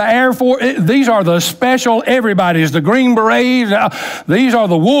Army, the Air Force. These are the special everybody's, the Green Berets. These are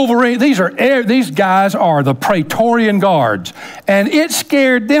the Wolverine. These guys are the Praetorian Guards. And it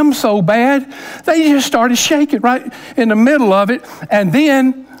scared them so bad, they just started shaking right in the middle of it. And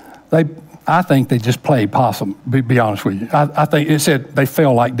then I think they just played possum, be honest with you. I think it said they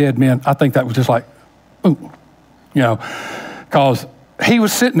fell like dead men. I think that was just like, ooh, you know, because he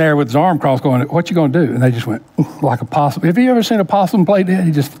was sitting there with his arm crossed going, what you going to do? And they just went, like a possum. Have you ever seen a possum play dead?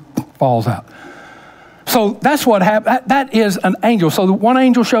 He just falls out. So that's what happened. That is an angel. So the one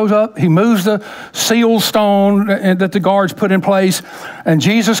angel shows up. He moves the seal stone that the guards put in place. And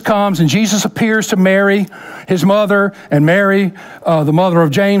Jesus comes, and Jesus appears to Mary, his mother, and Mary, the mother of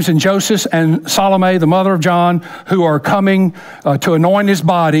James and Joseph, and Salome, the mother of John, who are coming to anoint his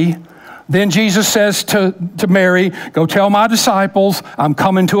body. Then Jesus says to Mary, go tell my disciples I'm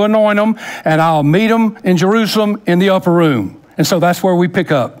coming to anoint them, and I'll meet them in Jerusalem in the upper room. And so that's where we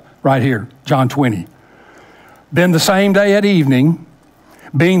pick up right here, John 20. Then the same day at evening,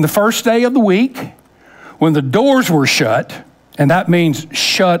 being the first day of the week, when the doors were shut, and that means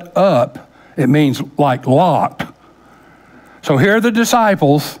shut up, it means like locked. So here are the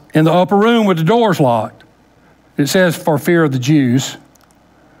disciples in the upper room with the doors locked. It says, for fear of the Jews.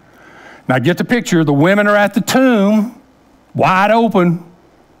 Now get the picture. The women are at the tomb, wide open,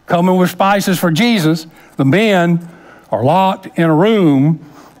 coming with spices for Jesus. The men are locked in a room,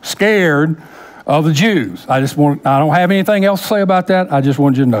 scared of the Jews. I don't have anything else to say about that. I just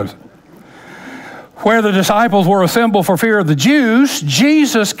wanted you to notice it. Where the disciples were assembled for fear of the Jews,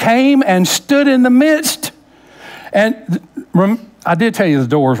 Jesus came and stood in the midst. And I did tell you the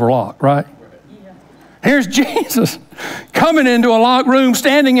doors were locked, right? Yeah. Here's Jesus coming into a locked room,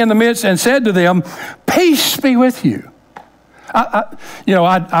 standing in the midst, and said to them, peace be with you.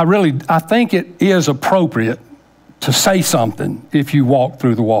 I think it is appropriate to say something if you walk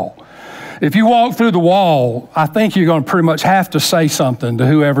through the wall. If you walk through the wall, I think you're going to pretty much have to say something to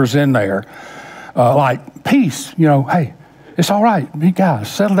whoever's in there. like peace, hey, it's all right. You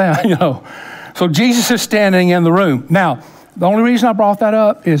guys, settle down, So Jesus is standing in the room. Now, the only reason I brought that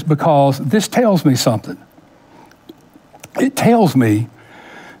up is because this tells me something. It tells me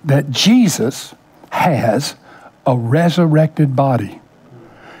that Jesus has a resurrected body,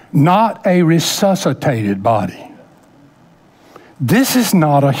 not a resuscitated body. This is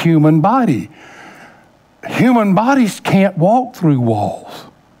not a human body. Human bodies can't walk through walls.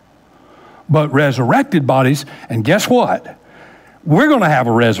 But resurrected bodies, and guess what? We're going to have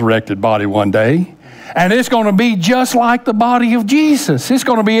a resurrected body one day, and it's going to be just like the body of Jesus. It's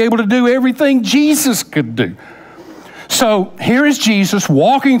going to be able to do everything Jesus could do. So here is Jesus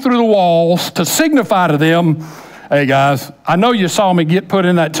walking through the walls to signify to them, hey guys, I know you saw me get put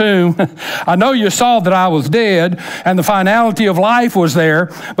in that tomb. I know you saw that I was dead and the finality of life was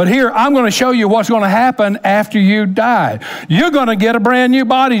there. But here, I'm going to show you what's going to happen after you die. You're going to get a brand new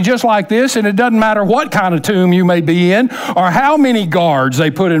body just like this, and it doesn't matter what kind of tomb you may be in or how many guards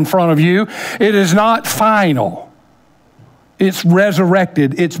they put in front of you. It is not final. It's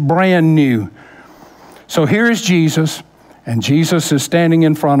resurrected. It's brand new. So here is Jesus, and Jesus is standing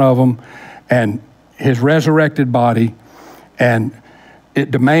in front of them, and his resurrected body, and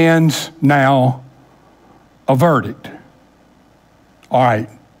it demands now a verdict. All right.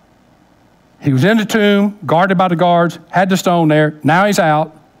 He was in the tomb, guarded by the guards, had the stone there. Now he's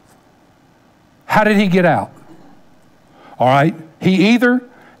out. How did he get out? All right. He either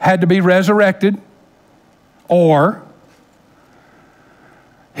had to be resurrected, or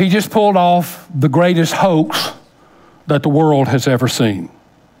he just pulled off the greatest hoax that the world has ever seen.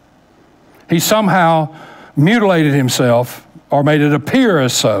 He somehow mutilated himself or made it appear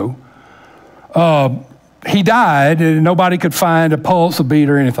as so. He died and nobody could find a pulse, a beat,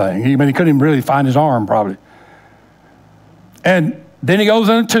 or anything. He couldn't even really find his arm probably. And then he goes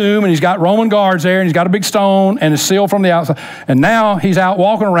in the tomb and he's got Roman guards there and he's got a big stone and it's sealed from the outside. And now he's out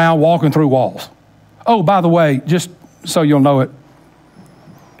walking around, walking through walls. Oh, by the way, just so you'll know it,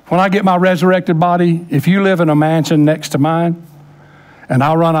 when I get my resurrected body, if you live in a mansion next to mine and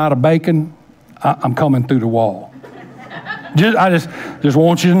I run out of bacon, I'm coming through the wall. I just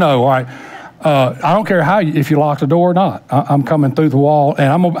want you to know, all right? I don't care if you lock the door or not. I'm coming through the wall,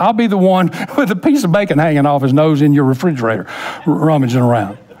 and I'll be the one with a piece of bacon hanging off his nose in your refrigerator, rummaging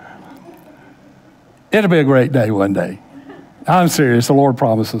around. It'll be a great day one day. I'm serious. The Lord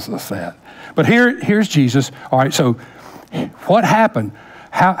promises us that. But here's Jesus. All right, so what happened?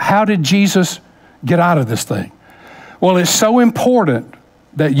 How did Jesus get out of this thing? Well, it's so important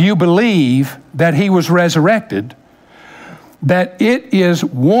that you believe that he was resurrected, that it is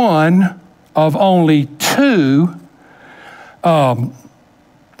one of only two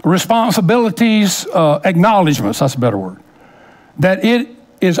responsibilities, acknowledgments, that's a better word, that it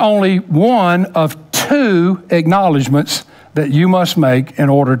is only one of two acknowledgments that you must make in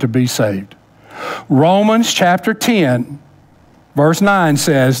order to be saved. Romans chapter 10, verse 9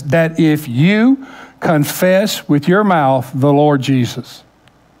 says that if you confess with your mouth the Lord Jesus,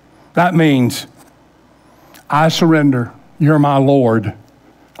 that means I surrender. You're my Lord.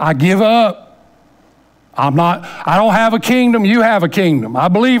 I give up. I don't have a kingdom. You have a kingdom. I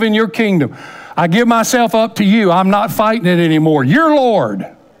believe in your kingdom. I give myself up to you. I'm not fighting it anymore. You're Lord.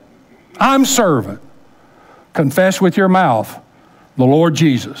 I'm servant. Confess with your mouth the Lord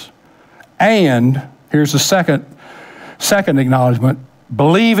Jesus. And here's the second acknowledgement.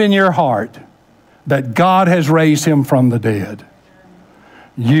 Believe in your heart that God has raised him from the dead.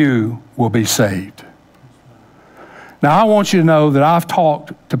 You will be saved. Now, I want you to know that I've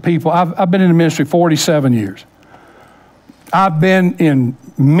talked to people. I've been in the ministry 47 years. I've been in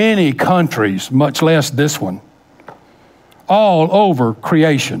many countries, much less this one, all over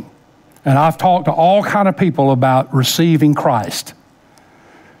creation. And I've talked to all kind of people about receiving Christ.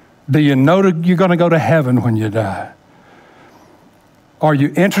 Do you know that you're going to go to heaven when you die? Are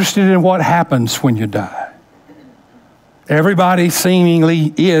you interested in what happens when you die? Everybody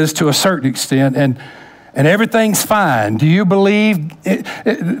seemingly is to a certain extent, and everything's fine. Do you believe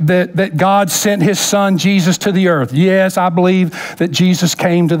that God sent his son Jesus to the earth? Yes, I believe that Jesus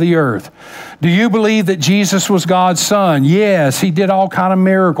came to the earth. Do you believe that Jesus was God's son? Yes, he did all kind of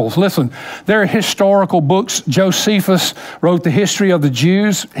miracles. Listen, there are historical books. Josephus wrote the history of the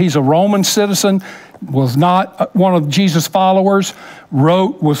Jews. He's a Roman citizen. was not one of Jesus' followers,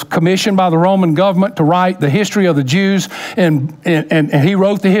 was commissioned by the Roman government to write the history of the Jews, and he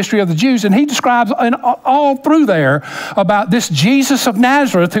wrote the history of the Jews, and he describes all through there about this Jesus of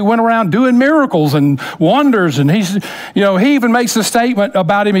Nazareth who went around doing miracles and wonders, and he even makes the statement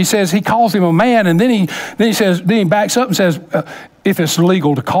about him. He says he calls him a man, and then he backs up and says, if it's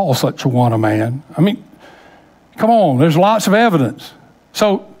legal to call such a one a man. I mean, come on, there's lots of evidence.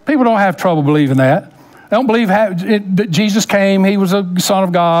 So people don't have trouble believing that. They don't believe that Jesus came, he was a son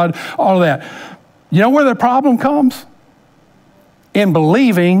of God, all of that. You know where the problem comes? In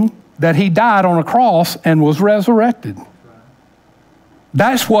believing that he died on a cross and was resurrected.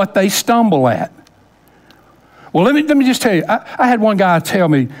 That's what they stumble at. Well, let me just tell you, I had one guy tell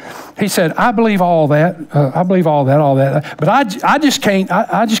me, he said, I believe all that, but I just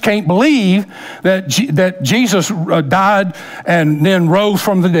can't believe that Jesus died and then rose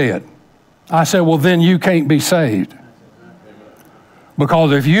from the dead. I said, well, then you can't be saved.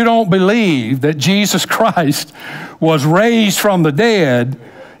 Because if you don't believe that Jesus Christ was raised from the dead,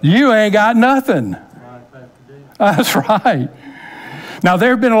 you ain't got nothing. That's right. Now,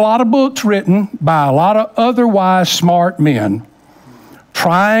 there have been a lot of books written by a lot of otherwise smart men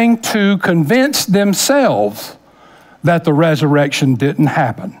trying to convince themselves that the resurrection didn't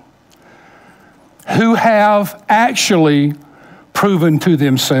happen, who have actually proven to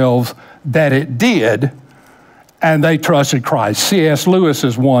themselves that it did, and they trusted Christ. C.S. Lewis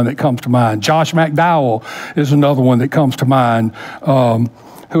is one that comes to mind. Josh McDowell is another one that comes to mind.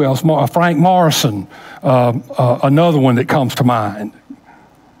 Who else? Frank Morrison, another one that comes to mind.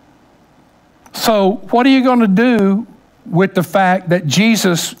 So what are you going to do with the fact that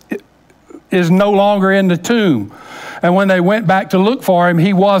Jesus is no longer in the tomb? And when they went back to look for him,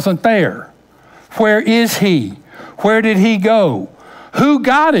 he wasn't there. Where is he? Where did he go? Who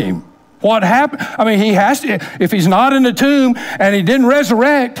got him? What happened? I mean, he has to, if he's not in the tomb and he didn't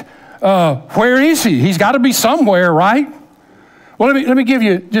resurrect, where is he? He's got to be somewhere, right? Well, let me give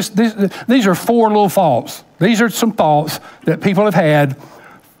you just this. These are four little thoughts. These are some thoughts that people have had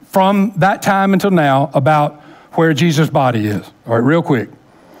from that time until now about where Jesus' body is. All right, real quick.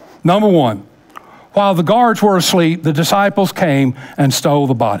 Number one, while the guards were asleep, the disciples came and stole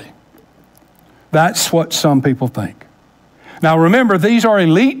the body. That's what some people think. Now remember, these are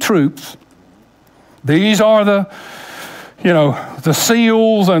elite troops. These are the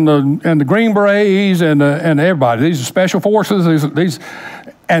SEALs and the Green Berets and everybody. These are special forces.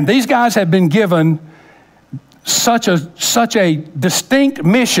 These guys have been given such a distinct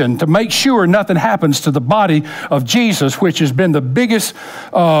mission to make sure nothing happens to the body of Jesus, which has been the biggest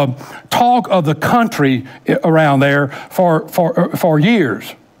talk of the country around there for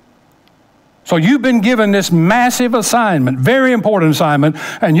years. So you've been given this massive assignment, very important assignment,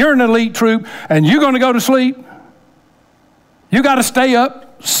 and you're an elite troop, and you're going to go to sleep. You got to stay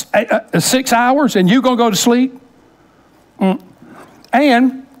up 6 hours, and you're going to go to sleep.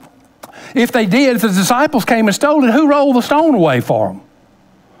 And if they did, if the disciples came and stole it, who rolled the stone away for them?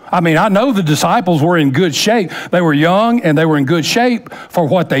 I mean, I know the disciples were in good shape. They were young and they were in good shape for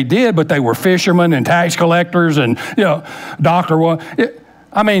what they did, but they were fishermen and tax collectors and,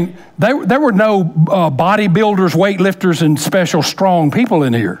 I mean, there were no bodybuilders, weightlifters, and special strong people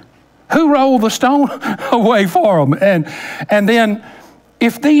in here. Who rolled the stone away for them? And then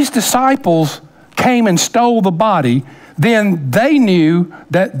if these disciples came and stole the body, then they knew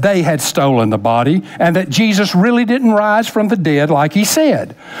that they had stolen the body and that Jesus really didn't rise from the dead like he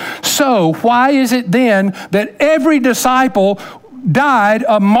said. So why is it then that every disciple died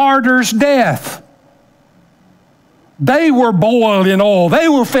a martyr's death? They were boiled in oil. They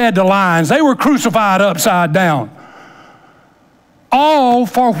were fed to lions. They were crucified upside down. All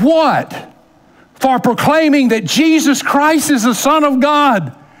for what? For proclaiming that Jesus Christ is the Son of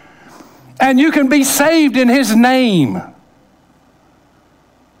God. And you can be saved in his name.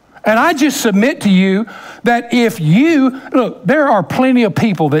 And I just submit to you that look, there are plenty of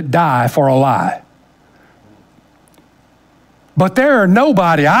people that die for a lie. But there are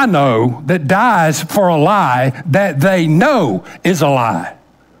nobody I know that dies for a lie that they know is a lie.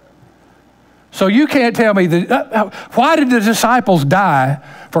 So you can't tell me that, why did the disciples die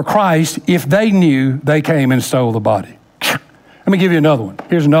for Christ if they knew they came and stole the body? Let me give you another one.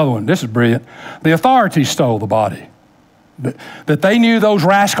 Here's another one. This is brilliant. The authorities stole the body. That they knew those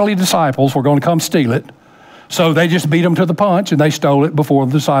rascally disciples were going to come steal it. So they just beat them to the punch and they stole it before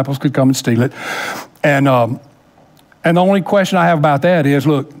the disciples could come and steal it. And the only question I have about that is,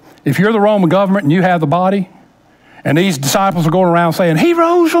 look, if you're the Roman government and you have the body, and these disciples are going around saying, he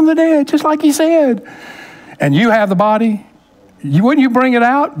rose from the dead, just like he said, and you have the body, Wouldn't you bring it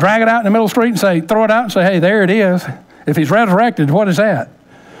out, drag it out in the middle of the street and say, throw it out and say, hey, there it is. If he's resurrected, what is that?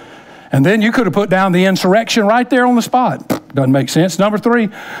 And then you could have put down the insurrection right there on the spot. Doesn't make sense. Number 3,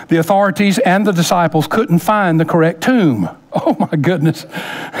 the authorities and the disciples couldn't find the correct tomb. Oh my goodness.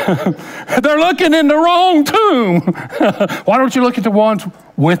 They're looking in the wrong tomb. Why don't you look at the ones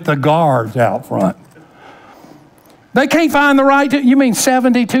with the guards out front? They can't find the right tomb. You mean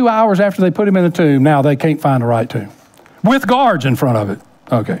 72 hours after they put him in the tomb, now they can't find the right tomb? With guards in front of it.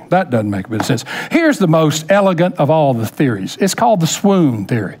 Okay, that doesn't make a bit of sense. Here's the most elegant of all the theories. It's called the swoon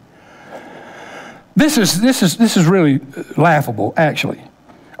theory. This is really laughable, actually.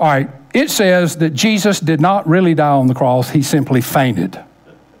 All right, it says that Jesus did not really die on the cross. He simply fainted.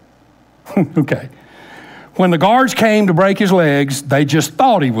 Okay. When the guards came to break his legs, they just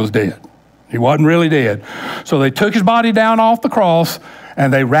thought he was dead. He wasn't really dead. So they took his body down off the cross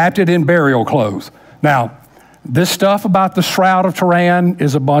and they wrapped it in burial clothes. Now, this stuff about the Shroud of Turin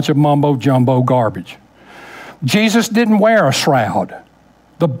is a bunch of mumbo-jumbo garbage. Jesus didn't wear a shroud.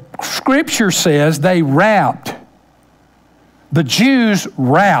 The scripture says they wrapped. The Jews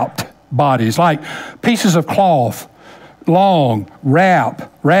wrapped bodies like pieces of cloth, long,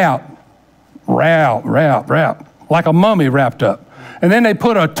 wrap, like a mummy wrapped up. And then they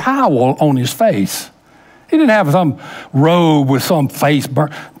put a towel on his face. He didn't have some robe with some face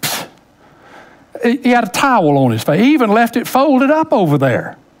burn. He had a towel on his face. He even left it folded up over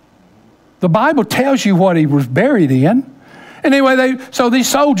there. The Bible tells you what he was buried in. Anyway, so these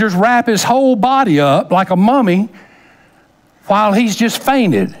soldiers wrap his whole body up like a mummy while he's just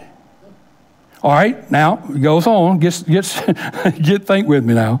fainted. All right, now it goes on. Think with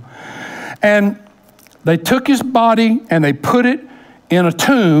me now. And they took his body and they put it in a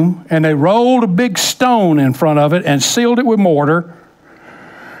tomb and they rolled a big stone in front of it and sealed it with mortar.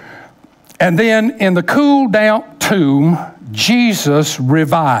 And then in the cool, damp tomb, Jesus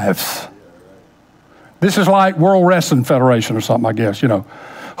revives. This is like World Wrestling Federation or something, I guess,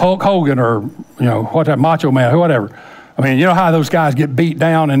 Hulk Hogan or, Macho Man, or whatever. I mean, you know how those guys get beat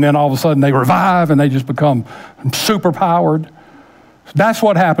down and then all of a sudden they revive and they just become super powered? That's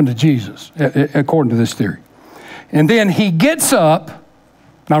what happened to Jesus, according to this theory. And then he gets up.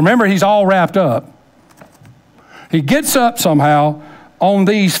 Now remember, he's all wrapped up. He gets up somehow on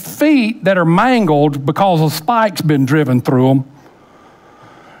these feet that are mangled because a spike's been driven through them.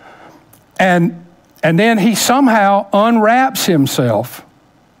 And then he somehow unwraps himself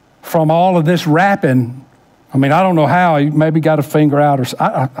from all of this wrapping. I mean, I don't know how. He maybe got a finger out or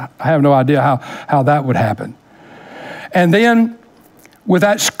I have no idea how that would happen. And then with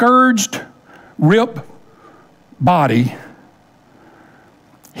that scourged, ripped body,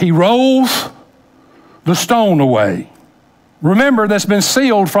 he rolls the stone away. Remember, that's been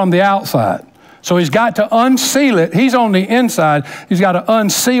sealed from the outside. So he's got to unseal it. He's on the inside. He's got to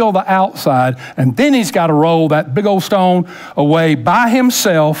unseal the outside. And then he's got to roll that big old stone away by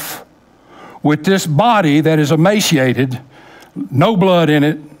himself with this body that is emaciated, no blood in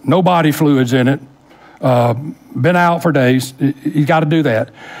it, no body fluids in it, been out for days. He's got to do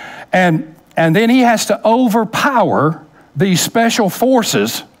that. And then he has to overpower these special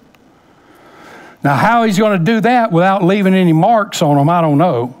forces. Now, how he's going to do that without leaving any marks on them, I don't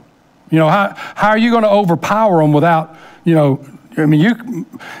know. How are you going to overpower them without, I mean,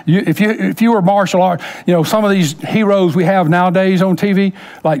 if you were martial art, some of these heroes we have nowadays on TV,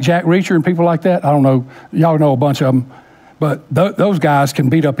 like Jack Reacher and people like that, I don't know, y'all know a bunch of them, but those guys can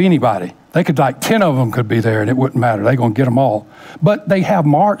beat up anybody. They could, 10 of them could be there and it wouldn't matter. They're going to get them all. But they have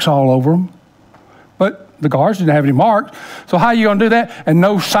marks all over them. But the guards didn't have any marks. So how are you going to do that? And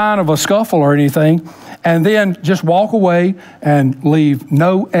no sign of a scuffle or anything. And then just walk away and leave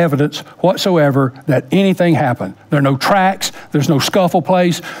no evidence whatsoever that anything happened. There are no tracks. There's no scuffle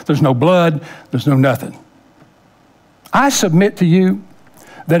place. There's no blood. There's no nothing. I submit to you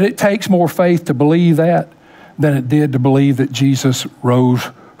that it takes more faith to believe that than it did to believe that Jesus rose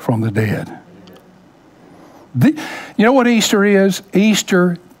from the dead. You know what Easter is?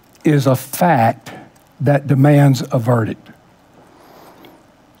 Easter is a fact that demands a verdict.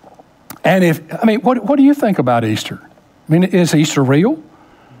 And what do you think about Easter? I mean, is Easter real?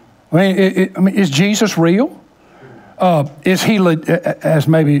 I mean, is Jesus real? Is he, as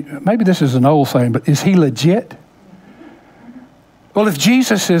maybe this is an old saying, but is he legit? Well, if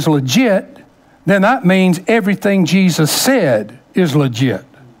Jesus is legit, then that means everything Jesus said is legit,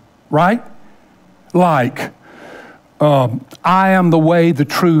 right? Like, I am the way, the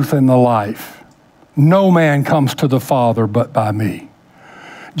truth, and the life. No man comes to the Father but by me.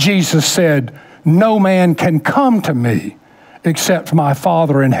 Jesus said, no man can come to me except my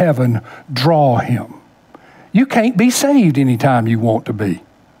Father in heaven draw him. You can't be saved anytime you want to be.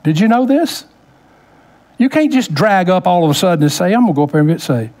 Did you know this? You can't just drag up all of a sudden and say, I'm going to go up there and get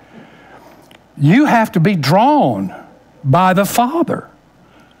saved. You have to be drawn by the Father.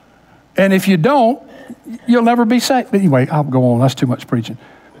 And if you don't, you'll never be saved. But anyway, I'll go on. That's too much preaching.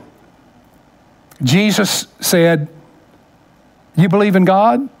 Jesus said, you believe in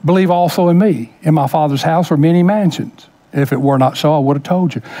God? Believe also in me. In my Father's house are many mansions. If it were not so, I would have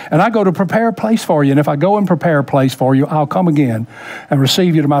told you. And I go to prepare a place for you. And if I go and prepare a place for you, I'll come again and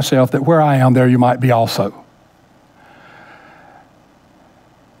receive you to myself, that where I am, there you might be also.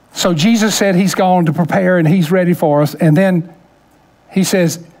 So Jesus said he's gone to prepare and he's ready for us. And then he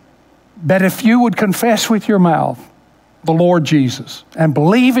says that if you would confess with your mouth the Lord Jesus and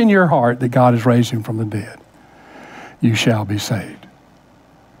believe in your heart that God has raised him from the dead, you shall be saved.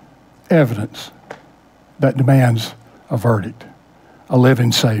 Evidence that demands a verdict, a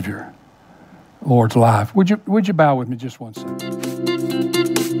living Savior, Lord's life. Would you bow with me just one second?